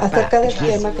 Hola, guapa. Acerca del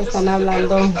tema que están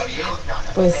hablando,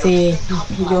 pues sí,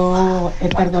 yo he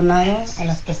perdonado a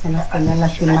las personas que me han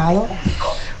lastimado.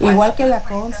 Igual que la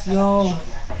Cons, yo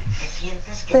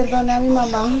perdoné a mi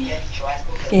mamá,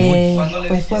 que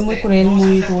pues fue muy cruel,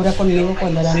 muy dura conmigo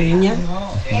cuando era niña.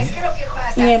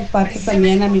 Y en parte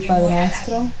también a mi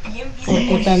padrastro,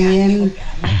 porque también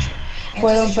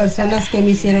fueron personas que me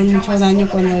hicieron mucho daño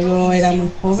cuando yo era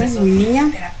muy joven, muy niña.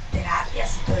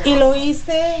 Y lo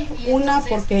hice,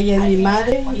 porque ella es mi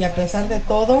madre y a pesar de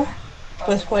todo,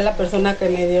 pues fue la persona que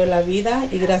me dio la vida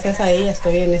y gracias a ella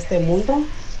estoy en este mundo.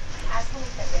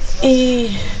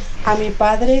 Y a mi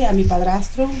padre, a mi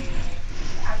padrastro,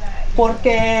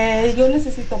 porque yo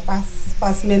necesito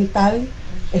paz mental,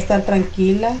 estar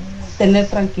tranquila, tener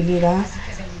tranquilidad.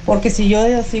 Porque si yo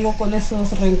sigo con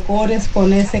esos rencores,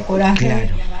 con ese coraje,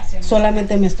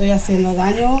 solamente me estoy haciendo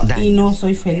daño y no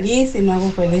soy feliz y no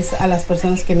hago feliz a las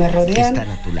personas que me rodean,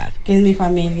 que es mi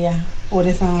familia. Por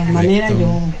esa manera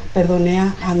yo perdoné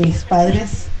a mis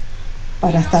padres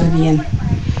para estar bien.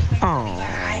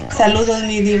 Saludos,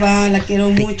 mi diva, la quiero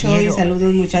mucho y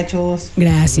saludos, muchachos.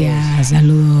 Gracias,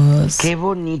 saludos. Qué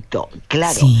bonito,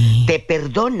 claro, sí. Te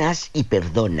perdonas y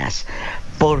perdonas,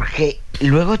 porque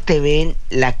luego te ven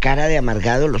la cara de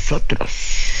amargado los otros.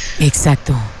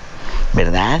 Exacto.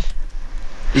 ¿Verdad?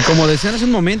 Y como decían hace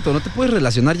un momento, no te puedes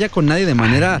relacionar ya con nadie de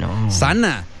manera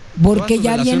sana. Porque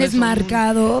ya vienes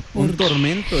marcado por un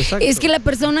tormento, exacto. Es que la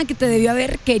persona que te debió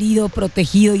haber querido,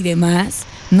 protegido y demás,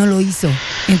 no lo hizo.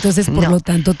 Entonces, por lo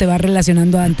tanto, te va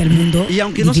relacionando ante el mundo. Y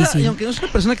aunque no sea una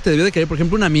persona que te debió de querer, por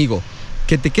ejemplo, un amigo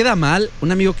que te queda mal,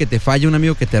 un amigo que te falla, un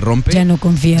amigo que te rompe, ya no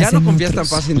confías tan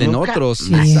fácil en otros.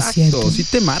 Sí, exacto, sí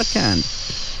te marcan.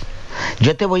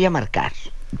 Yo te voy a marcar.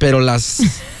 Pero las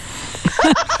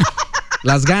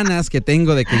ganas que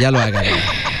tengo de que ya lo hagan.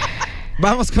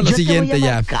 Vamos con lo siguiente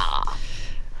ya.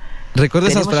 Recuerda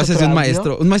esas frases de un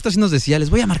maestro. Un maestro así nos decía,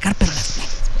 les voy a marcar, pero las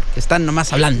que están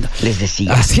nomás hablando. Les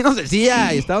decía. Así nos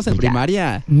decía, y estábamos en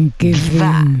primaria. Qué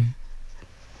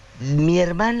Mi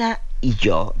hermana y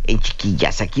yo, en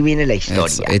chiquillas, aquí viene la historia.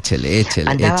 Eso, échele.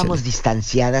 Andábamos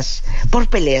distanciadas por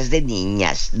peleas de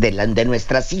niñas, de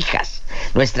nuestras hijas.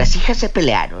 Nuestras hijas se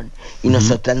pelearon y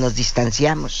nosotras nos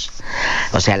distanciamos.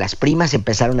 O sea, las primas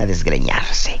empezaron a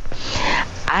desgreñarse.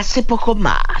 Hace poco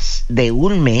más de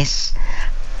un mes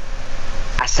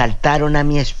asaltaron a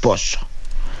mi esposo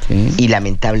y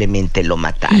lamentablemente lo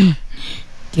mataron.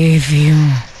 Qué feo.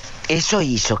 Eso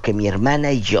hizo que mi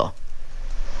hermana y yo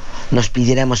nos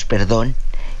pidiéramos perdón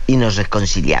y nos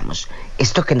reconciliamos.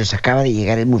 Esto que nos acaba de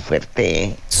llegar es muy fuerte,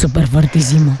 ¿eh? Súper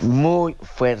fuertísimo. Muy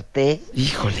fuerte.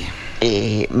 Híjole.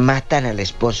 Matan al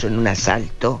esposo en un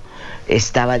asalto.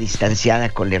 Estaba distanciada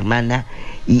con la hermana.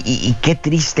 Y qué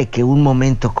triste que un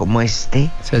momento como este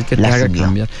que te haga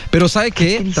cambiar. Pero ¿sabe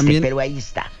qué? Triste, También, pero ahí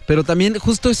está. Pero también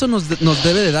justo eso nos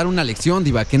debe de dar una lección,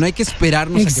 Diva, que no hay que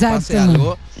esperarnos a que pase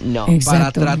algo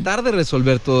para tratar de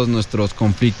resolver todos nuestros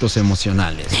conflictos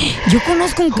emocionales. Yo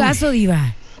conozco un caso,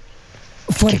 Diva,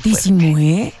 fuertísimo,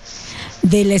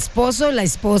 del esposo, la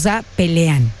esposa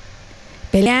pelean,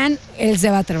 él se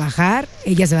va a trabajar,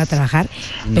 ella se va a trabajar,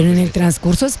 pero en el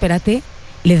transcurso, espérate,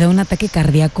 le da un ataque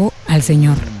cardíaco al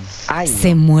señor.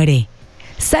 Se muere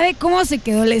 ¿Sabe cómo se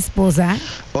quedó la esposa?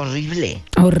 Horrible,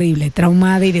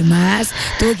 traumada y demás.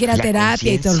 Tuvo que ir a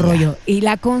terapia y todo el rollo. Y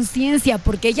la conciencia,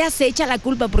 porque ella se echa la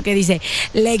culpa porque dice,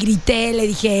 le grité, le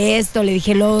dije esto, le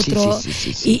dije lo otro.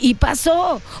 Sí. Y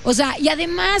pasó. O sea, y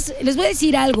además, les voy a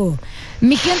decir algo.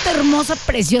 Mi gente hermosa,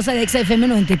 preciosa de XFM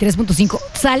 93.5,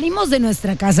 salimos de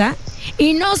nuestra casa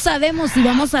y no sabemos si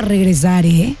vamos a regresar,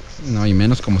 ¿eh? No, y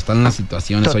menos como están las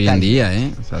situaciones hoy en día,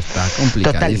 ¿eh? O sea, está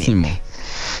complicadísimo. Totalmente.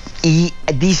 Y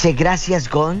dice, gracias,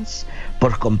 Gons,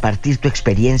 por compartir tu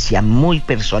experiencia muy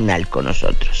personal con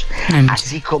nosotros.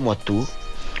 Así como tú,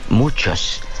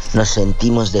 muchos nos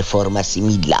sentimos de forma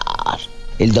similar.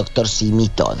 El doctor Simi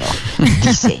todo.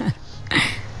 Dice,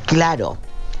 claro,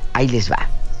 ahí les va.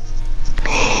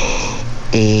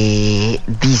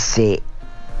 Dice,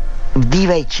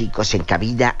 Diva y chicos en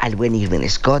cabina, al buen Irving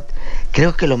Scott,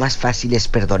 creo que lo más fácil es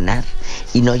perdonar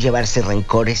y no llevarse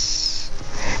rencores.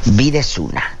 Vida es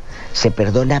una, se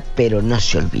perdona pero no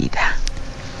se olvida.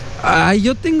 Ay,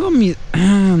 yo tengo mi...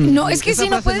 No, es que sí,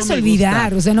 no puedes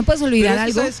olvidar, o sea, no puedes olvidar pero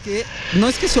algo. ¿Sabes qué? No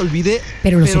es que se olvide,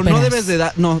 pero no debes de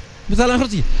dar... No, pues a lo mejor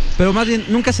sí, pero más bien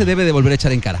nunca se debe de volver a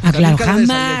echar en cara. Claro, nunca jamás. Debe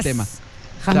salir el tema.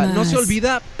 Jamás. O sea, no se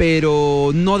olvida,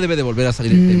 pero no debe de volver a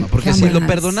salir el tema. Porque jamás. Si lo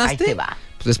perdonaste,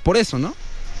 pues es por eso, ¿no?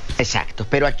 Exacto,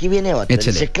 pero aquí viene otro.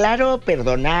 Échale. Dice, claro,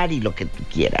 perdonar y lo que tú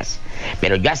quieras.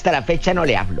 Pero yo hasta la fecha no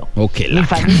le hablo. Okay, mi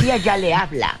familia ya le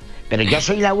habla, pero yo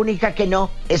soy la única que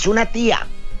no. Es una tía.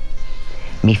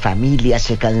 Mi familia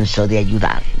se cansó de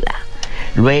ayudarla.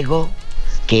 Luego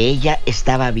que ella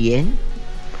estaba bien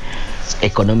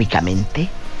económicamente,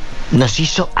 nos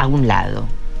hizo a un lado.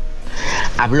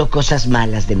 Habló cosas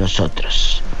malas de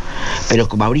nosotros. Pero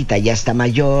como ahorita ya está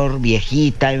mayor,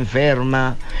 viejita,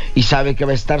 enferma y sabe que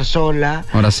va a estar sola,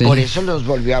 ahora sí. Por eso nos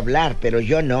volvió a hablar, pero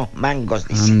yo no, mangos,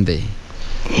 dice. Ande.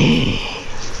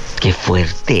 Qué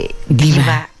fuerte.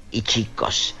 Diva y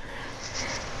chicos,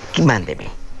 mándeme.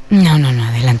 No,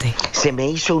 adelante. Se me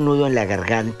hizo un nudo en la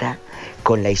garganta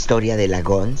con la historia de la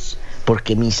Gons,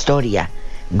 porque mi historia,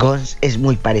 Gons, es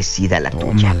muy parecida a la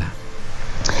tuya. Mala.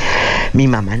 Mi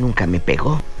mamá nunca me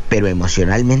pegó, pero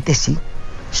emocionalmente sí.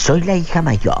 Soy la hija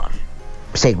mayor.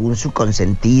 Según su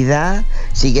consentida,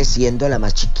 sigue siendo la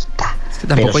más chiquita. Es que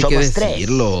tampoco pero hay que somos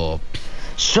decirlo. 3.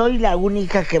 Soy la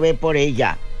única que ve por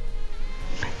ella.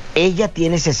 Ella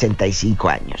tiene 65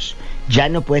 años. Ya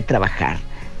no puede trabajar.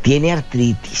 Tiene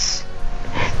artritis,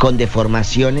 con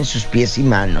deformación en sus pies y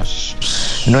manos.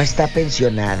 No está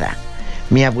pensionada.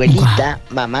 Mi abuelita,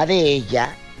 mamá de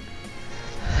ella,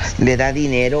 le da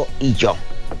dinero y yo.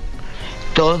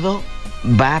 Todo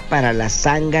va para la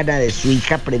zángana de su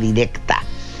hija predilecta.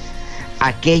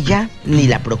 Aquella ni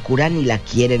la procura ni la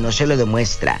quiere, no se lo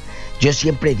demuestra. Yo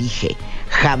siempre dije,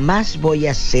 jamás voy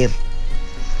a ser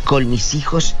con mis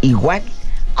hijos igual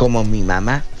como mi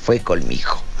mamá fue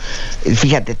conmigo.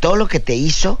 Fíjate, todo lo que te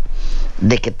hizo,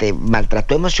 de que te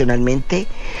maltrató emocionalmente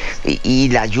y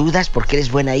la ayudas porque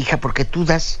eres buena hija, porque tú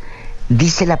das,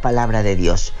 dice la palabra de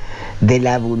Dios, de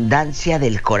la abundancia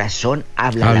del corazón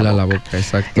habla la boca.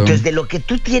 Exacto. Entonces, de lo que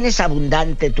tú tienes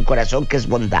abundante en tu corazón, que es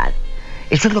bondad,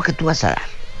 eso es lo que tú vas a dar.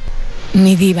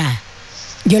 Mi diva,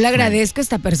 yo le agradezco a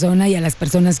esta persona y a las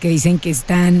personas que dicen que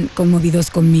están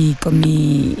conmovidos con mi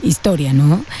historia,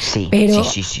 ¿no? Sí. Pero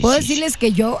sí, puedo decirles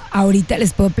que yo ahorita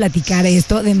les puedo platicar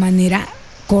esto de manera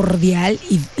cordial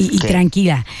y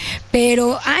tranquila.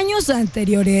 Pero años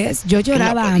anteriores yo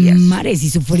lloraba a mares y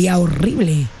sufría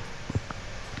horrible.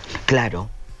 Claro.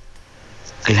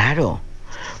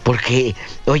 Porque,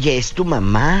 oye, es tu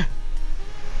mamá.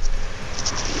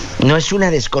 No es una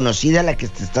desconocida la que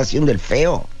te está haciendo el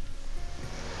feo.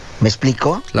 ¿Me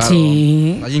explico? Claro.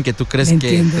 Sí. Alguien que tú crees que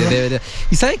te debe de...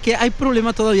 Y ¿sabe qué? Hay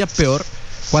problema todavía peor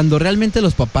cuando realmente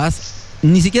los papás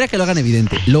ni siquiera que lo hagan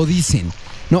evidente, lo dicen.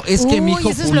 No, es que mi hijo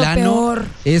fulano,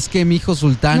 es que mi hijo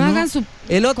sultano. No hagan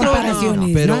el otro comparaciones,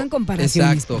 no, pero no hagan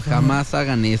comparaciones. Exacto, jamás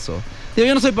hagan eso.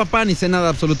 Yo no soy papá ni sé nada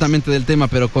absolutamente del tema,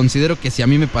 pero considero que si a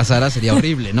mí me pasara sería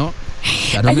horrible, ¿no?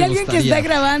 O sea, no hay alguien que está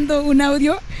grabando un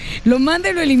audio, lo manda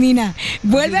y lo elimina.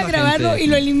 Vuelve a grabarlo y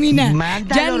lo elimina.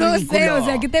 Mándalo, ya no ridículo. sé, o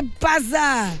sea, ¿qué te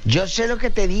pasa? Yo sé lo que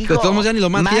te digo. Pero todos ya ni lo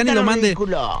mande, que ya ni lo mande.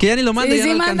 Ridículo. Que ya ni lo mande, ya Sí,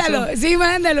 no mándalo, alcanzó. sí,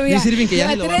 mándalo. Ya. Dice Irving que ya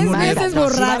ni lo va a 3 poner. meses No,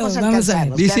 borrado, sí vamos a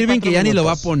ver. Dice Irving que ya ni lo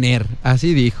va a poner.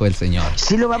 Así dijo el señor.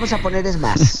 Sí lo vamos a poner, es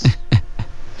más.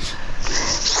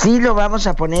 Sí lo vamos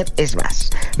a poner, es más.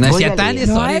 No es cierto.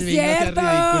 No es cierto.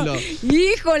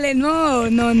 Híjole,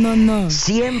 no.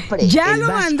 Siempre ya el lo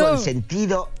más mandó.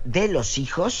 consentido de los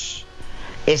hijos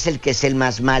es el que es el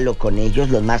más malo con ellos,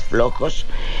 los más flojos.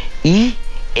 Y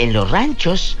en los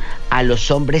ranchos a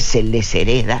los hombres se les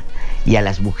hereda y a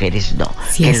las mujeres no.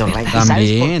 Sí, en es los verdad. ranchos,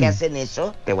 ¿sabes por También. qué hacen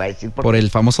eso? Te voy a decir ¿Por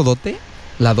el famoso dote?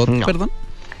 ¿La dot, perdón?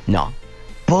 No,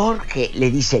 porque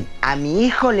le dicen, a mi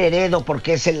hijo le heredo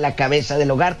porque es en la cabeza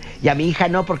del hogar y a mi hija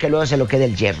no porque luego se lo queda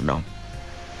el yerno.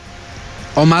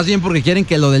 O más bien porque quieren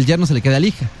que lo del yerno se le quede a la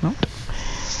hija, ¿no?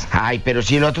 Ay, pero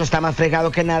si el otro está más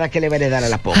fregado que nada, ¿qué le va a heredar a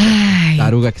la pobre? La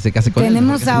aruga que se case con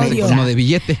tenemos él. audio. Como de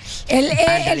billete.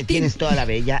 Tienes toda la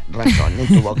bella razón en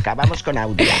tu boca. Vamos con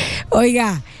audio.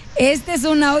 Oiga, este es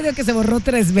un audio que se borró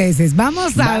 3 veces.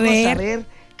 Vamos a ver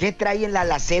qué trae en la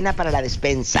alacena para la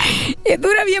despensa.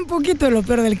 Dura bien poquito lo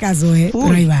peor del caso, ¿eh? Uy,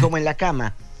 pero ahí va. como en la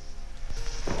cama.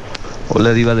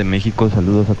 Hola Diva de México,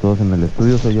 saludos a todos en el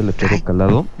estudio, soy el Lepero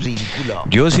Calado. Ridículo.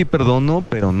 Yo sí perdono,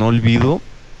 pero no olvido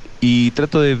y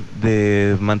trato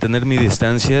de mantener mis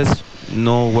distancias,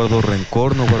 no guardo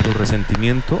rencor, no guardo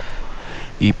resentimiento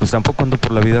y pues tampoco ando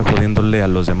por la vida jodiéndole a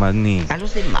los demás ni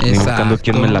buscando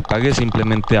quien me la pague,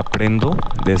 simplemente aprendo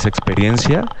de esa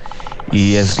experiencia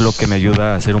y es lo que me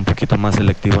ayuda a ser un poquito más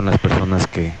selectivo en las personas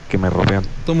que me rodean.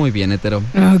 Tú muy bien, hetero.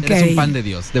 Okay. Eres un pan de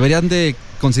Dios. Deberían de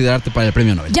considerarte para el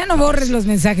premio Nobel. Ya no borres los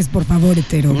mensajes, por favor,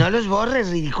 hetero. No los borres,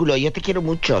 ridículo. Yo te quiero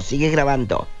mucho. Sigue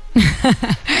grabando.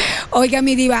 Oiga,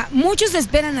 mi diva, muchos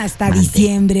esperan hasta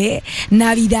diciembre,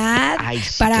 Navidad,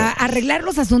 para arreglar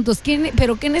los asuntos.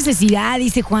 Pero qué necesidad,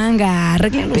 dice Juanga,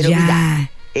 arréglenlos ya. Mira,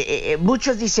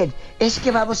 muchos dicen, es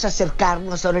que vamos a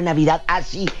acercarnos ahora en Navidad. Ah,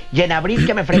 sí, y en abril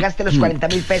que me fregaste los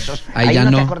 40,000 pesos. Ahí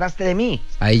no te acordaste de mí.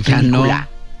 Ahí ya ridícula.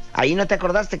 No. Ahí no te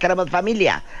acordaste que éramos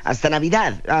familia. Hasta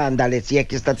Navidad. Ándale, sí,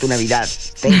 aquí está tu Navidad.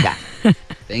 Tenga.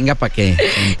 Tenga pa' qué.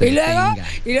 Y luego,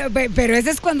 pero eso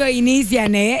es cuando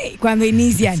inician, ¿eh? Cuando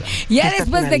inician. Ya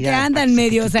después de que andan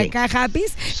medios acá happy,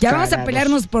 ya vamos a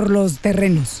pelearnos por los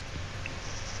terrenos.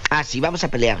 Ah, sí, vamos a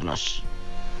pelearnos.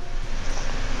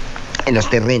 En los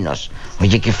terrenos.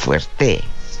 Oye, qué fuerte.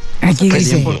 Aquí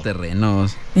dice. Por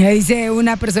terrenos. Ya dice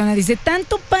una persona, dice,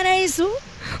 ¿tanto para eso?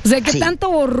 O sea, que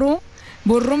tanto borró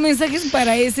mensajes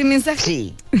para ese mensaje.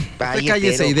 Sí. Usted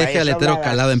cállese y deje al hetero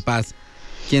Calado en paz.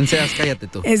 Quien seas, cállate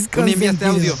tú. Tú ni enviaste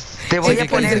audio. Te voy a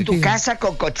poner tu casa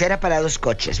con cochera para 2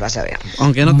 coches, vas a ver.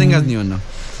 Aunque no tengas ni uno.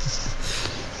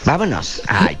 Vámonos.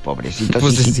 Ay, pobrecito.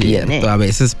 Pues sí, es cierto, tiene. A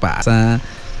veces pasa.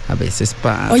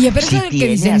 Oye, pero sí eso de que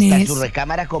tiene dicen hasta su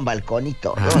recámara con balcón y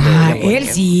todo. Él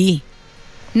sí.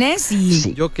 Nessie.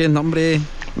 Sí. ¿Yo qué nombre?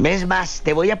 ¿Ves más?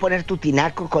 Te voy a poner tu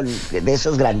tinaco de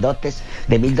esos grandotes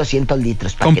de 1,200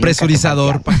 litros. Con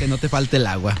presurizador para que no te falte el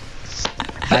agua.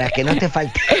 Para que no te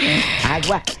falte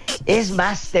agua. Es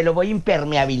más, te lo voy a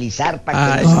impermeabilizar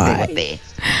para que no se te gotee.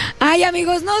 Ay,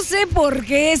 amigos, no sé por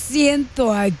qué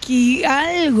siento aquí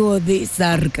algo de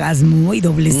sarcasmo y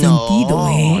doble sentido,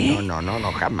 ¿eh? No,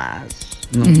 jamás.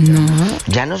 No.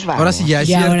 Ya nos vamos. Ahora sí ya es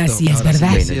cierto. Ahora sí es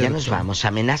verdad. Bueno, ya nos vamos.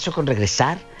 Amenazo con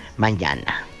regresar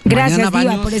mañana. Gracias,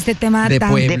 Diva, por este tema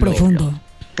tan profundo.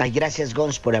 Ay, gracias,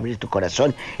 Gons, por abrir tu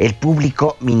corazón. El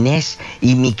público, Minés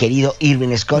y mi querido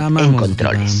Irving Scott en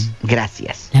controles.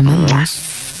 Gracias. La mamá.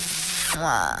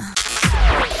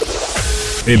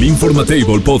 El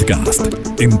Informatable Podcast.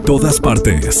 En todas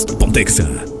partes. Pontexa.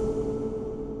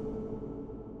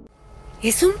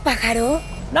 ¿Es un pájaro?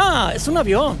 No, es un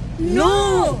avión.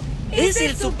 ¡No! ¡Es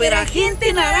el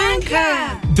superagente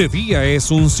naranja! De día es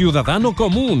un ciudadano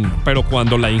común, pero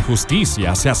cuando la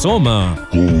injusticia se asoma,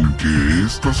 ¿con qué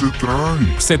esta se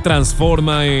trae? Se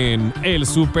transforma en el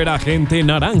superagente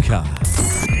naranja.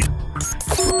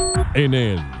 En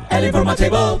el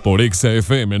Informatable por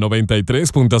XFM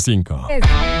 93.5.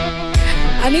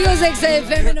 Amigos de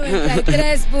XFM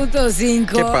 93.5.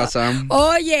 ¿Qué pasa?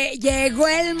 Oye, llegó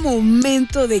el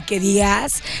momento de que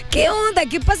digas ¿qué onda?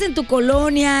 ¿Qué pasa en tu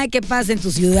colonia? ¿Qué pasa en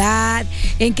tu ciudad?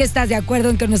 ¿En qué estás de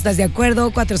acuerdo? ¿En qué no estás de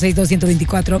acuerdo?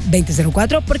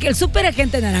 462-124-2004. Porque el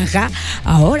superagente naranja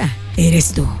ahora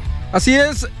eres tú. Así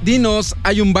es, dinos,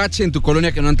 hay un bache en tu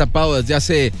colonia que no han tapado desde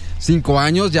hace 5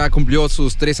 años, ya cumplió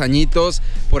sus 3 añitos.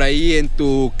 Por ahí en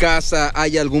tu casa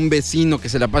hay algún vecino que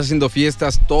se la pasa haciendo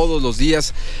fiestas todos los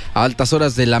días a altas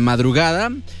horas de la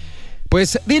madrugada.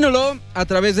 Pues dínolo a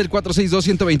través del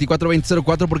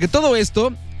 462-124-2004, porque todo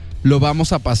esto lo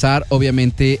vamos a pasar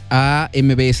obviamente a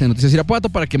MBS Noticias Irapuato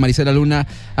para que Marisela Luna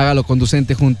haga lo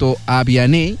conducente junto a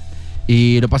Vianey.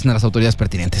 Y lo pasan a las autoridades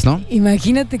pertinentes, ¿no?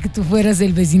 Imagínate que tú fueras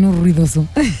el vecino ruidoso.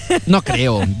 No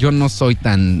creo, yo no soy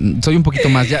soy un poquito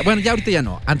más, ya ahorita ya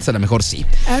no, antes a lo mejor sí.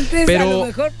 Antes a lo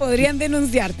mejor podrían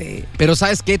denunciarte. Pero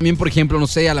 ¿sabes qué? También, por ejemplo, no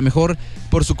sé, a lo mejor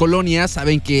por su colonia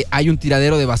saben que hay un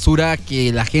tiradero de basura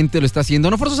que la gente lo está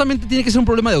haciendo. No forzosamente tiene que ser un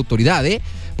problema de autoridad, ¿eh?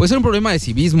 Puede ser un problema de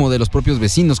civismo de los propios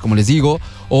vecinos, como les digo.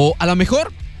 O a lo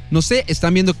mejor, no sé,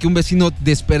 están viendo que un vecino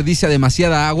desperdicia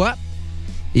demasiada agua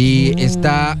y es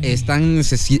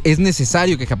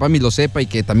necesario que Japami lo sepa y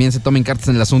que también se tomen cartas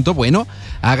en el asunto, bueno,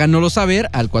 háganoslo saber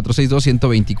al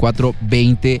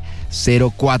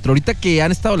 462-124-2004. Ahorita que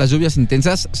han estado las lluvias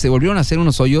intensas, se volvieron a hacer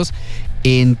unos hoyos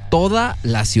en toda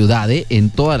la ciudad, en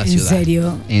toda la ciudad. ¿En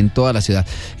serio? En toda la ciudad.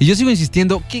 Y yo sigo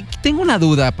insistiendo que tengo una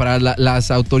duda para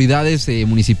las autoridades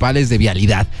municipales de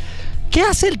vialidad. ¿Qué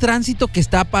hace el tránsito que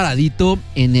está paradito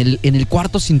en el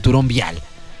cuarto cinturón vial?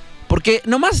 Porque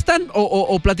nomás están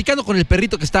o platicando con el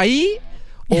perrito que está ahí,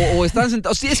 o están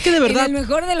sentados. Sí, es que de verdad. En el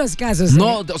mejor de los casos.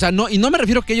 No, o sea, no, y no me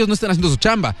refiero a que ellos no estén haciendo su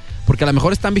chamba, porque a lo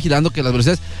mejor están vigilando que las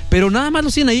velocidades, pero nada más lo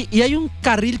siguen ahí y hay un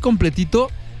carril completito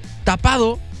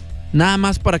tapado, nada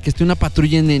más para que esté una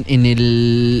patrulla en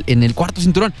el cuarto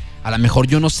cinturón. A lo mejor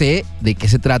yo no sé de qué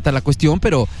se trata la cuestión,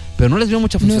 pero no les veo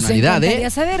mucha funcionalidad, Nos encantaría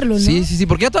saberlo, ¿no? Sí,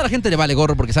 porque ya toda la gente le vale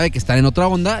gorro porque sabe que están en otra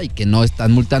onda y que no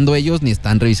están multando ellos ni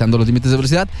están revisando los límites de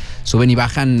velocidad. Suben y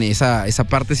bajan esa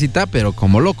partecita, pero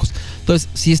como locos. Entonces,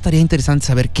 sí estaría interesante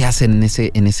saber qué hacen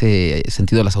en ese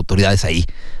sentido las autoridades ahí.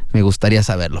 Me gustaría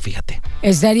saberlo, fíjate.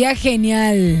 Estaría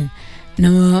genial.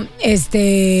 No,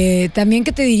 también,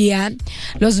 ¿qué te diría?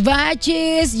 Los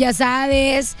baches, ya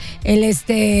sabes,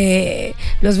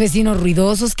 los vecinos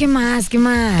ruidosos, ¿qué más?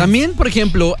 También, por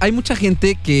ejemplo, hay mucha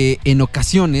gente que en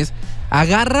ocasiones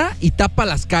agarra y tapa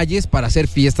las calles para hacer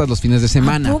fiestas los fines de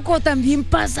semana. ¿A poco también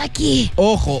pasa aquí?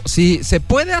 Ojo, sí, se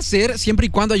puede hacer siempre y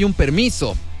cuando hay un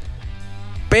permiso.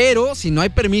 Pero si no hay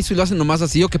permiso y lo hacen nomás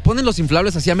así, o que ponen los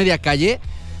inflables así a media calle,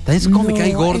 también es como me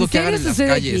cae gordo que hagan en las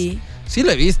calles. Aquí? Sí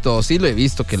lo he visto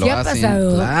que lo hacen.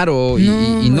 Pasado? Claro,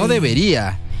 y no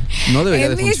debería. No debería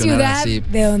de funcionar así. En mi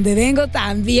ciudad, de donde vengo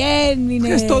también,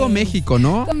 Es todo México,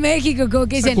 ¿no? Todo México, como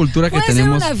que dicen, esa cultura que ¿puedo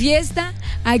tenemos? hacer una fiesta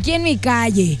aquí en mi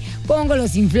calle? Pongo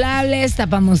los inflables,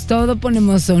 tapamos todo,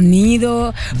 ponemos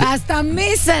sonido, hasta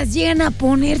mesas llegan a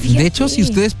poner, fíjate. De hecho, si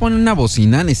ustedes ponen una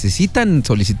bocina, necesitan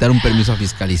solicitar un permiso a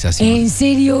fiscalización. ¿En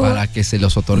serio? Para que se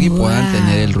los otorgue y puedan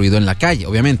tener el ruido en la calle,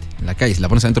 obviamente. En la calle, si la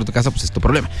pones adentro de tu casa, pues es tu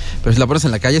problema. Pero si la pones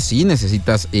en la calle, sí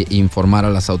necesitas informar a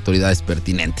las autoridades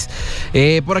pertinentes.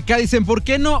 Por acá dicen, ¿por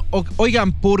qué no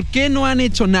han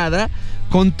hecho nada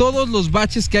con todos los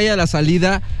baches que hay a la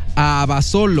salida a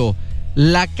Abasolo?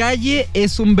 La calle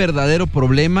es un verdadero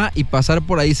problema y pasar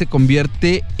por ahí se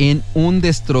convierte en un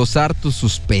destrozar tu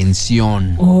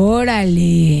suspensión.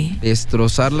 ¡Órale!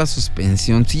 Destrozar la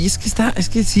suspensión. Sí, es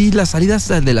que sí, las salidas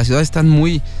de la ciudad están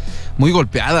muy, muy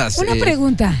golpeadas. Una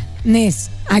pregunta, Nes,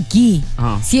 aquí,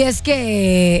 si es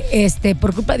que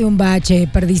por culpa de un bache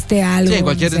perdiste algo. Sí,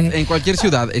 en cualquier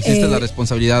ciudad existe la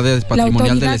responsabilidad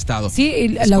patrimonial del Estado.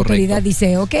 Sí, la autoridad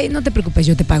dice, ok, no te preocupes,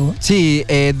 yo te pago. Sí,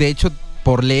 de hecho,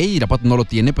 por ley, Irapuato no lo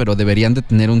tiene, pero deberían de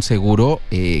tener un seguro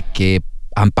que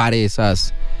ampare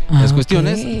esas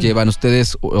cuestiones. Llevan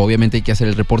ustedes, obviamente hay que hacer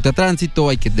el reporte a tránsito,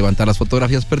 hay que levantar las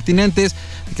fotografías pertinentes,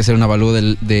 hay que hacer un avalúo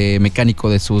de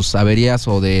mecánico de sus averías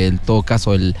o en todo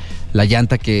caso la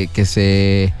llanta que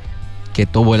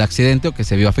tuvo el accidente o que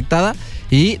se vio afectada,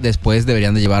 y después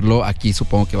deberían de llevarlo aquí,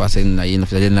 supongo que va a ser ahí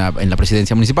en la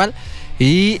presidencia municipal,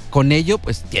 y con ello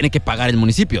pues tiene que pagar el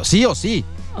municipio, sí o sí.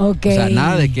 Okay. O sea,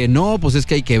 nada de que no, pues es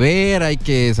que hay que ver, hay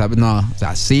que saber, no, o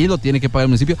sea, sí lo tiene que pagar el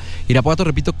municipio. Irapuato,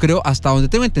 repito, creo, hasta donde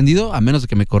tengo entendido, a menos de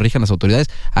que me corrijan las autoridades,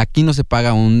 aquí no se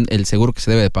paga el seguro que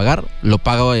se debe de pagar, lo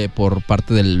paga por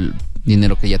parte del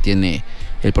dinero que ya tiene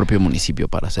el propio municipio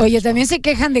para hacer. Oye, también se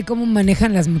quejan de cómo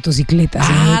manejan las motocicletas.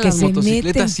 Que las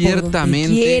motocicletas ciertamente.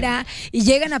 Por donde quiera y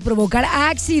llegan a provocar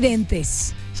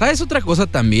accidentes. ¿Sabes otra cosa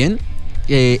también?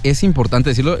 Es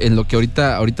importante decirlo, en lo que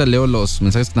ahorita leo los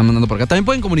mensajes que están mandando por acá. También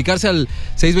pueden comunicarse al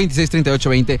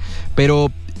 626-3820,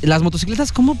 pero las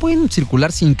motocicletas, ¿cómo pueden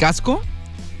circular sin casco?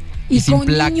 Y sin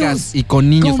placas, niños, y con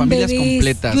niños, familias bebés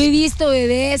completas. Yo he visto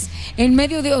bebés en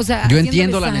medio de, yo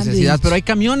entiendo la necesidad, pero hay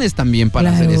camiones también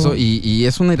para hacer eso y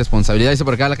es una irresponsabilidad. Dice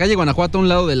por acá, la calle Guanajuato, a un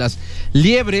lado de las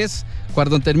Liebres,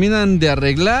 cuando terminan de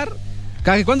arreglar.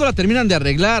 ¿Cuándo la terminan de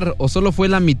arreglar? ¿O solo fue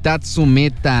la mitad su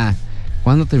meta?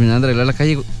 ¿Cuándo terminaron de arreglar la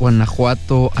calle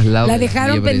Guanajuato al lado de las Liebres? ¿La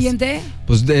dejaron pendiente?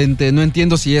 Pues no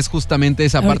entiendo si es justamente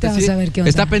esa parte. Vamos a ver qué onda.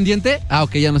 ¿Está pendiente?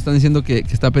 Ok, ya nos están diciendo que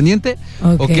está pendiente.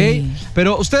 Ok.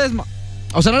 Pero ustedes,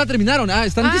 o sea, no la terminaron.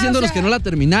 Están diciéndonos que no la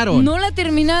terminaron. No la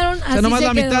terminaron, así o sea, nomás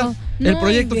la quedó. Mitad. El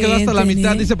proyecto quedó hasta la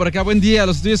mitad. Dice por acá, buen día,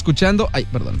 los estoy escuchando.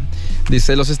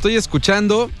 Dice, los estoy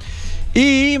escuchando.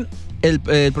 Y el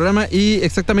programa, y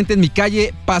exactamente en mi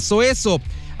calle pasó eso.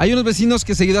 Hay unos vecinos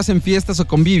que seguido hacen fiestas o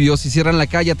convivios y cierran la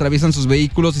calle, atraviesan sus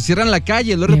vehículos y cierran la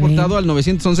calle. Lo he reportado al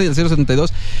 911 y al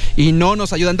 072 y no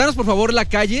nos ayudan. Danos, por favor, la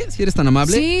calle, si eres tan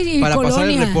amable, para pasar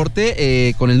el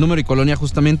reporte con el número y colonia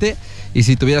justamente. Y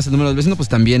si tuvieras el número del vecino, pues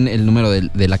también el número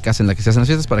de la casa en la que se hacen las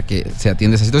fiestas para que se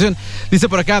atienda esa situación. Dice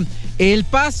por acá, el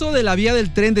paso de la vía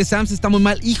del tren de Sams está muy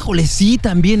mal. Híjole, sí,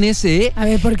 también ese, ¿eh? A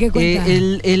ver, ¿por qué cuenta?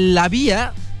 La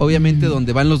vía, obviamente,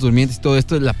 donde van los durmientes y todo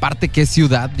esto, la parte que es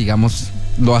ciudad,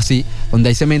 digámoslo así, donde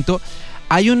hay cemento,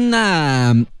 hay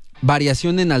una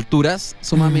variación en alturas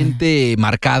sumamente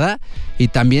marcada y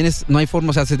también no hay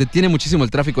forma, o sea, se detiene muchísimo el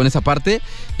tráfico en esa parte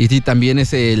y sí, también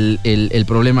es el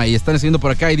problema. Y están escribiendo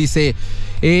por acá y dice,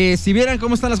 si vieran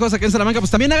cómo están las cosas acá en Salamanca,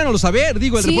 pues también háganoslo saber.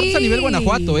 Digo, el reporte es a nivel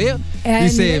Guanajuato, Dice, a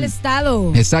nivel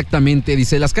estado. Exactamente,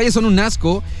 dice, las calles son un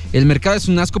asco, el mercado es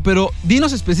un asco, pero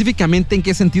dinos específicamente en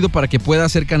qué sentido para que pueda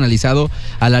ser canalizado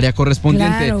al área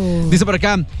correspondiente. Claro. Dice por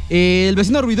acá, el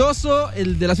vecino ruidoso,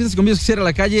 el de las fiestas y convivios que cierra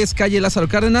la calle es calle Lázaro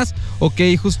Cárdenas, ok,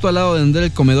 justo al lado de donde era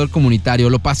el comedor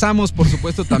comunitario. Lo pasamos, por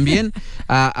supuesto, también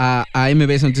a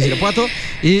MBS Noticias Irapuato.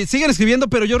 Y siguen escribiendo,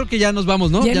 pero yo creo que ya nos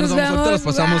vamos, ¿no? Ya nos vamos, ahorita los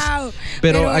pasamos. Wow.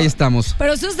 Pero ahí estamos.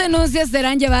 Pero sus denuncias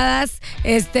serán llevadas,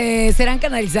 serán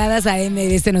canalizadas a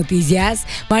MBS Noticias.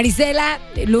 Marisela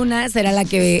Luna será la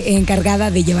que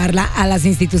encargada de llevarla a las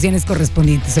instituciones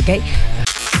correspondientes, ¿ok?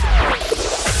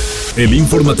 El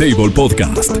Informatable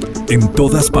Podcast. En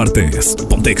todas partes.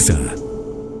 Pontexa.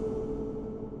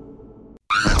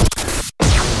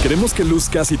 Queremos que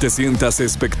luzcas y te sientas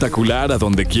espectacular a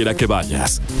donde quiera que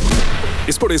vayas.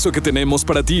 Es por eso que tenemos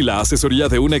para ti la asesoría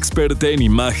de una experta en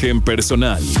imagen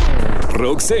personal.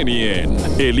 Roxx Zenni en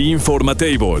El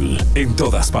Informatable. En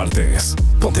todas partes.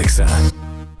 Pontexa.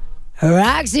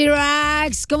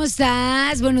 Roxx, ¿cómo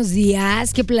estás? Buenos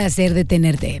días, qué placer de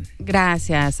tenerte.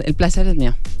 Gracias, el placer es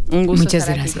mío. Un gusto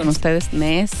estar aquí con ustedes,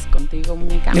 Nes, contigo,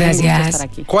 Mónica. Gracias. Estar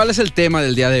aquí. ¿Cuál es el tema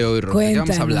del día de hoy, Roxx? ¿Qué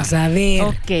vamos a hablar? A ver.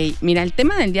 Ok, mira, el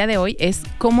tema del día de hoy es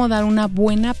cómo dar una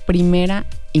buena primera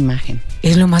imagen.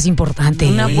 Es lo más importante.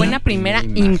 Una buena primera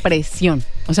impresión.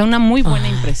 O sea, una muy buena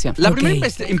impresión. La primera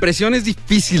impresión es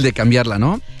difícil de cambiarla,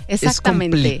 ¿no?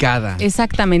 Exactamente. Es complicada.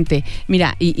 Exactamente.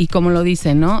 Mira, y como lo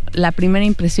dice, ¿no? La primera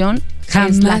impresión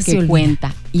jamás es la que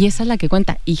cuenta. Y esa es la que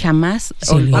cuenta. Y jamás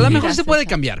olvidas. A lo mejor se puede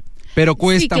cambiar, pero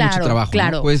cuesta mucho trabajo.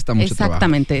 Claro, ¿no? Cuesta mucho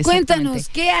exactamente, trabajo. Cuéntanos,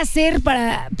 ¿qué hacer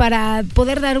para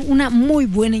poder dar una muy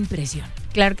buena impresión?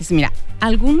 Claro que sí. Mira,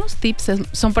 algunos tips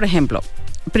son, por ejemplo,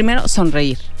 primero,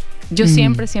 sonreír. Yo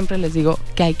siempre les digo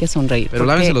que hay que sonreír. Pero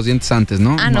lávense los dientes antes,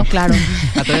 ¿no? No, claro.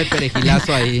 A traer el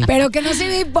perejilazo ahí. Pero que no se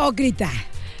vea hipócrita.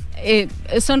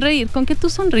 Sonreír, con que tú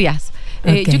sonrías.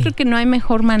 Yo creo que no hay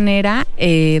mejor manera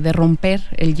de romper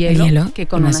el hielo que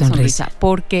con una sonrisa.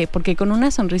 ¿Por qué? Porque con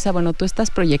una sonrisa, bueno, tú estás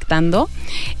proyectando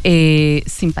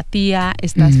simpatía,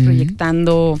 estás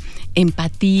proyectando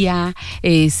empatía,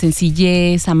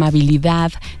 sencillez,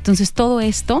 amabilidad. Entonces, todo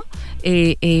esto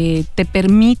te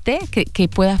permite que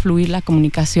pueda fluir la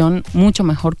comunicación mucho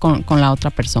mejor con la otra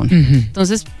persona.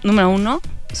 Entonces, número 1,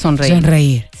 sonreír.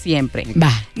 Sonreír. Siempre.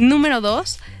 Va. Número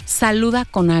 2, saluda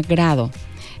con agrado.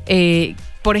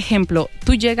 Por ejemplo,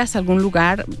 tú llegas a algún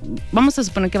lugar, vamos a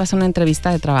suponer que vas a una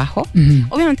entrevista de trabajo.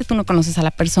 Obviamente tú no conoces a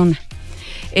la persona,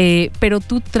 pero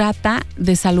tú trata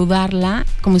de saludarla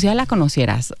como si ya la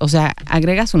conocieras. O sea,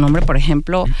 agrega su nombre, por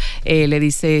ejemplo, le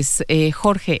dices,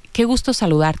 Jorge, qué gusto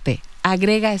saludarte.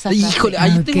 Agrega esa frase. Híjole,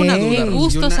 ahí tengo una duda.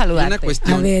 Gusto saludarte. Una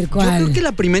cuestión. A ver, ¿cuál? Yo creo que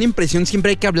la primera impresión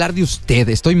siempre hay que hablar de usted.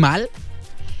 ¿Estoy mal?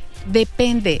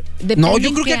 Depende. No,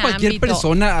 yo creo que a cualquier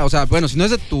persona, o sea, bueno, si no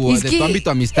es de tu ámbito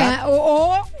de amistad,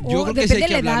 yo creo que sí hay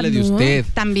que hablarle de usted.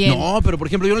 También. No, pero por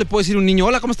ejemplo, yo no le puedo decir a un niño,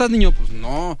 hola, ¿cómo estás, niño? Pues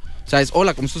no. O sea, es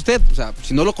hola, ¿cómo está usted? O sea,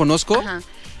 si no lo conozco. Ajá.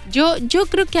 Yo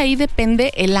creo que ahí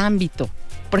depende el ámbito.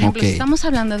 Por ejemplo, si estamos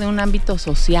hablando de un ámbito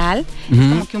social, es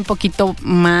como que un poquito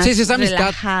más sí, es amistad,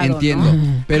 relajado, entiendo.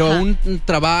 ¿no? Pero un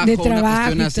trabajo, una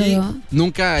cuestión así, todo.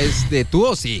 ¿nunca es de tú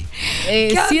o sí?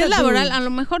 Si es laboral, a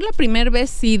lo mejor la primera vez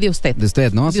sí de usted. De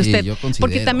usted, ¿no? De usted. Yo considero.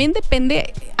 Porque también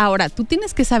depende, ahora, tú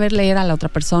tienes que saber leer a la otra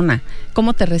persona,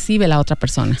 cómo te recibe la otra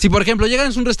persona. Si, por ejemplo,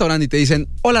 llegan a un restaurante y te dicen,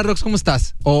 hola, Roxx, ¿cómo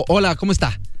estás? O hola, ¿cómo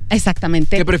está?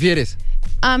 Exactamente. ¿Qué prefieres?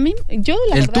 A mí, yo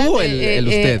la ¿El verdad... tú o el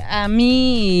usted? A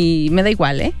mí me da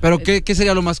igual, ¿eh? ¿Pero qué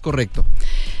sería lo más correcto?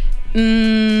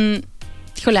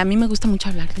 Híjole, a mí me gusta mucho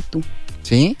hablar de tú.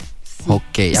 ¿Sí? Ok.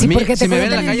 Sí, mí, porque si me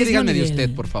ven en la calle, el díganme de nivel.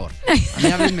 usted, por favor. A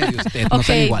mí háblenme de usted, no Ok,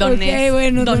 sean igual.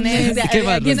 Don Nes, ¿Qué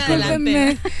más, aquí en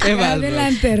adelante. ¿Qué más,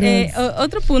 Adelante,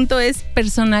 otro punto es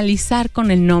personalizar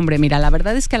con el nombre. Mira, la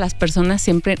verdad es que a las personas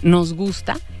siempre nos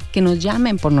gusta que nos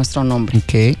llamen por nuestro nombre.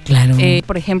 Ok. Claro.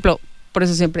 Por ejemplo, Por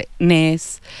eso siempre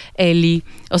Nes, Eli,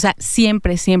 o sea,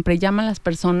 siempre llama a las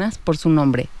personas por su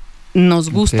nombre. Nos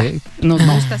gusta escuchar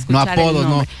no apodos, el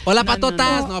nombre. no. Hola,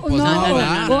 patotas. No, pues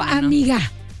no. O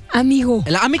amiga. Amigo.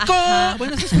 El amigo. Ajá.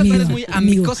 Bueno, eso es cuando eres muy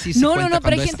amigo, sí se cuenta cuando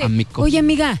pero hay gente. Amigo. Oye,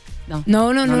 amiga.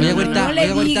 No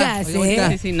le digas,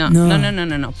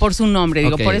 No. Por su nombre,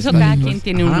 digo. Por eso cada quien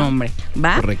tiene un nombre,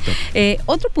 ¿va? Correcto.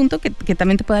 Otro punto que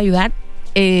también te puede ayudar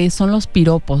son los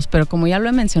piropos, pero como ya lo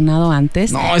he mencionado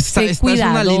antes, sé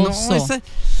cuidadoso.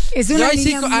 Es una ahí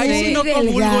sí no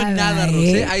comulgo en nada,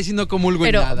 Roxx. Ahí sí no comulgo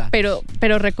en nada.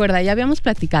 Pero recuerda, ya habíamos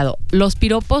platicado, los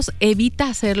piropos evita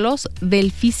hacerlos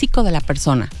del físico de la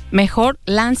persona. Mejor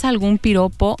lanza algún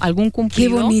piropo, algún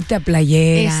cumplido. Qué bonita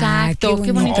playera. Exacto,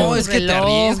 qué bonito. No, es que te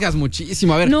arriesgas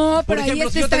muchísimo. A ver, por ejemplo,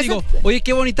 si yo te digo, oye,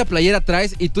 qué bonita playera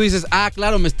traes, y tú dices,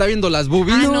 claro, me está viendo las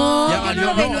boobies. No,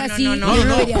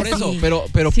 por eso.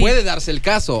 Pero puede darse el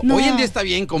caso. Hoy en día está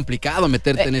bien complicado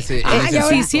meterte en ese.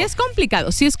 Sí es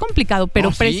complicado,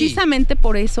 pero precisamente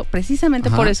por eso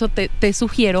te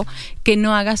sugiero que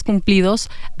no hagas cumplidos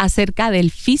acerca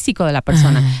del físico de la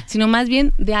persona, sino más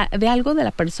bien de algo de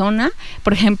la persona,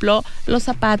 por ejemplo, los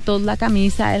zapatos, la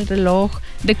camisa, el reloj,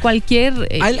 de cualquier...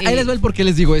 Ahí les doy el por qué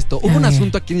les digo esto. Hubo un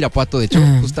asunto aquí en Irapuato, de hecho,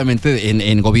 justamente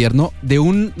en gobierno, de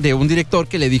un director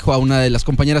que le dijo a una de las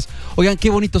compañeras, oigan,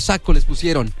 qué bonito saco les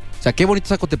pusieron. O sea, qué bonito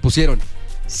saco te pusieron.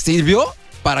 ¿Sirvió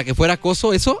para que fuera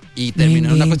acoso eso? Y terminó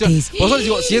en una cuestión. Por eso les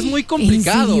digo, sí es muy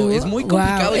complicado. Es muy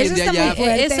complicado hoy en día ya.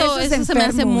 Eso se me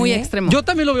hace muy extremo. Yo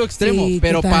también lo veo extremo,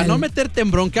 pero para no meterte en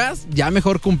broncas, ya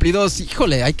mejor cumplidos.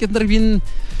 Híjole, hay que andar bien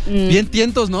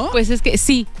tientos, ¿no? Pues es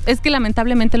que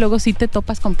lamentablemente luego sí te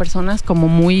topas con personas como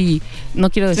muy,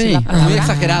 no quiero decir la palabra, muy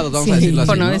exagerados, vamos a decirlo así,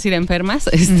 por no decir enfermas,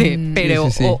 pero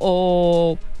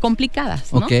o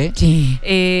complicadas, ¿no? Ok. Sí.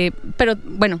 Pero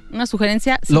bueno, una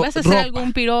sugerencia, si vas a hacer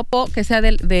algún piropo que sea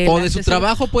o de su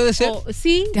trabajo puede ser.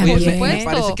 Sí, también. por supuesto. Me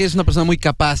parece que es una persona muy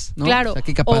capaz, ¿no? Claro. O sea,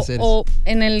 qué capaz eres. O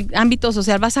en el ámbito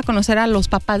social vas a conocer a los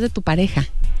papás de tu pareja.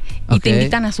 Y te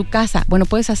invitan a su casa. Bueno,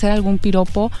 puedes hacer algún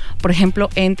piropo. Por ejemplo,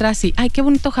 entras y ¡ay, qué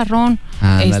bonito jarrón!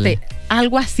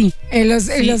 Algo así. En los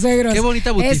suegros. Qué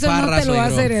bonita butifarra, eso no te lo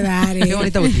vas a heredar. Qué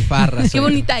bonita butifarra. Qué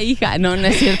bonita hija. No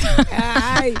es cierto.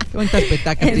 Ay. Qué bonitas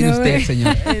petacas tiene usted,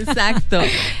 señor. Exacto.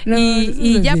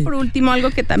 Y ya por último, algo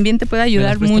que también te puede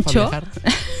ayudar mucho.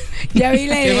 Ya vi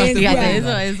la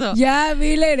herencia. Eso. Ya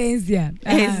vi la herencia.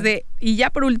 Y ya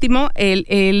por último,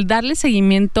 el darle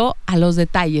seguimiento a los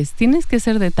detalles. Tienes que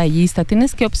ser detallista,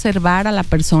 tienes que observar a la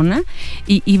persona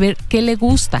y ver qué le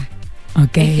gusta.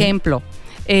 Ejemplo,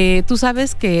 tú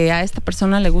sabes que a esta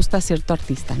persona le gusta cierto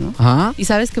artista, ¿no? Ajá. Y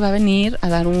sabes que va a venir a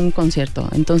dar un concierto.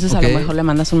 Entonces a lo mejor le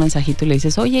mandas un mensajito y le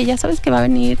dices, oye, ya sabes que va a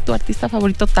venir tu artista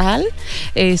favorito tal,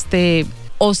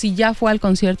 o si ya fue al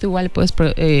concierto, igual le puedes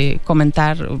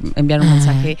comentar, enviar un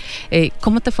mensaje.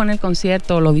 ¿Cómo te fue en el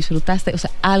concierto? ¿Lo disfrutaste? O sea,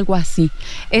 algo así.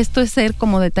 Esto es ser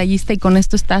como detallista y con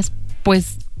esto estás,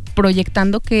 pues,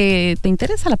 proyectando que te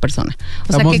interesa la persona.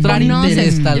 O sea, que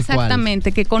conoces,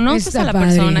 exactamente, que conoces a la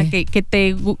persona, que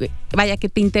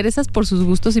te interesas por sus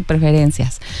gustos y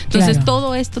preferencias. Entonces,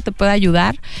 todo esto te puede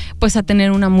ayudar, pues, a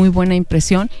tener una muy buena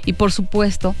impresión y, por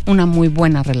supuesto, una muy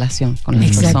buena relación con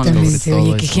las personas. Exactamente.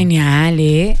 Oye, qué genial,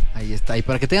 Ahí está. Y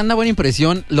para que tengan una buena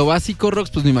impresión, lo básico,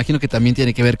 Roxx, pues me imagino que también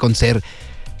tiene que ver con ser,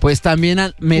 pues, también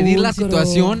medir la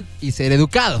situación y ser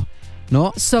educado,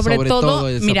 ¿no? Sobre todo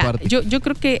mira, parte. Yo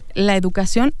creo que la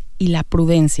educación y la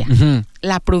prudencia.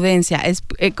 La prudencia es,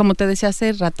 como te decía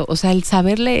hace rato, o sea, el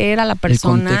saber leer a la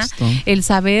persona, el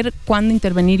saber cuándo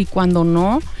intervenir y cuándo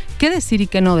no, qué decir y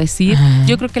qué no decir.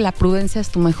 Yo creo que la prudencia es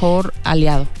tu mejor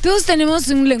aliado. Todos tenemos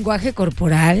un lenguaje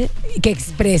corporal que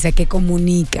expresa, que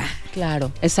comunica.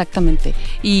 Claro, exactamente.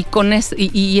 Y con ese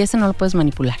no lo puedes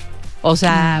manipular. O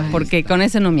sea, porque con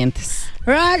ese no mientes.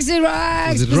 Roxx,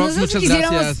 pues nosotros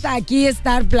quisiéramos aquí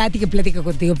estar plática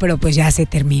contigo, pero pues ya se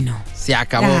terminó. Se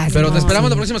acabó. Pero te esperamos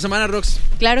la próxima semana, Roxx.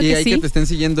 Claro que sí. Y ahí que te estén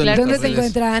siguiendo. ¿Dónde te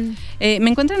encuentran? Me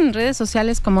encuentran en redes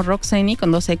sociales como Roxx Zenni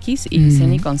con 2X y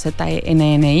Zenni con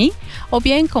ZENNI, o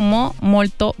bien como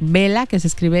Molto Bella, que se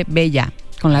escribe Bella,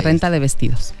 con la renta de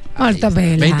vestidos. Molto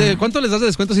Bella. ¿Cuánto les das de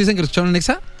descuento si dicen que escucharon en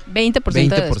Exa? 20%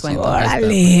 de descuento.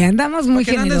 Órale, andamos muy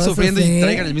generosos. Que anden sufriendo y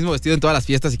traigan el mismo vestido en todas las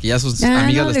fiestas y que ya sus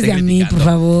amigas lo estén criticando. Por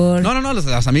favor. No,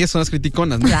 las amigas son las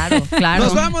criticonas, ¿no? Claro.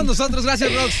 Nos vamos nosotros,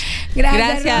 gracias, Roxx.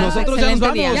 Gracias. Nosotros ya nos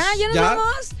vamos. Ya nos vamos.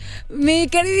 Mi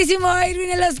queridísimo Irving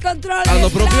en los controles. A lo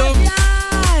propio.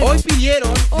 Hoy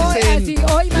pidieron,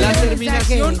 hoy la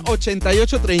terminación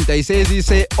 8836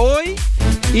 dice, hoy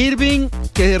Irving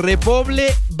que repoble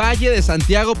Valle de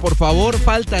Santiago, por favor,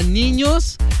 faltan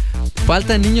niños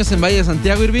en Valle de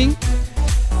Santiago, Irving.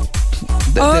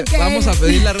 Okay. Vamos a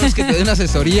pedirle a Roxx que te dé una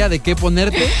asesoría de qué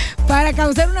ponerte. Para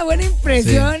causar una buena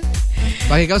impresión. Sí.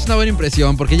 Para que cause una buena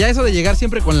impresión, porque ya eso de llegar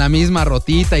siempre con la misma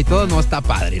rotita y todo no está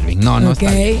padre, Irving. No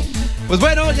está bien. Pues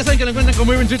bueno, ya saben que lo encuentran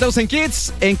como Irving 3000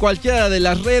 Kids en cualquiera de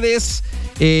las redes.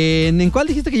 ¿En cuál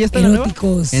dijiste que ya está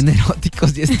Eróticos. En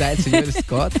Eróticos ya está el señor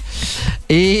Scott.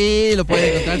 Y lo pueden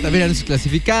encontrar también en sus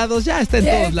clasificados. Ya está en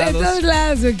todos lados. En todos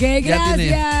lados, ok, gracias.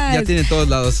 Ya tiene en todos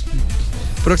lados.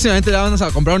 Próximamente le vamos a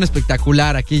comprar un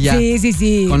espectacular aquí ya.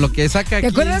 Sí. Con lo que saca aquí.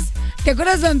 ¿Te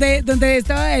acuerdas donde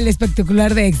estaba el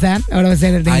espectacular de Exa? Ahora va a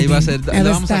ser el de Ahí va a ser. Le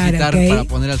vamos a quitar para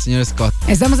poner al señor Scott.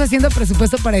 Estamos haciendo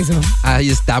presupuesto para eso. Ahí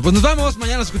está. Pues nos vamos.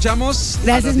 Mañana nos escuchamos.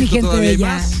 Gracias, mi gente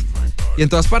bella. Y en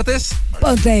todas partes,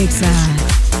 ponte Exa.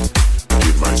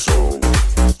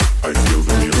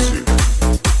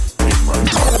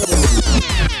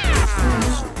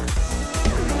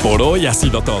 Por hoy ha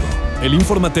sido todo. El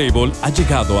Informatable ha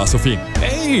llegado a su fin.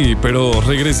 ¡Ey! Pero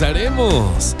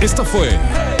regresaremos. Esto fue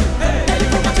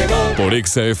por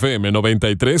Exa FM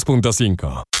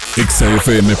 93.5. Exa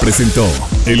FM presentó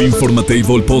el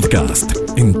Informatable Podcast.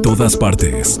 En todas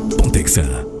partes. Ponte Exa.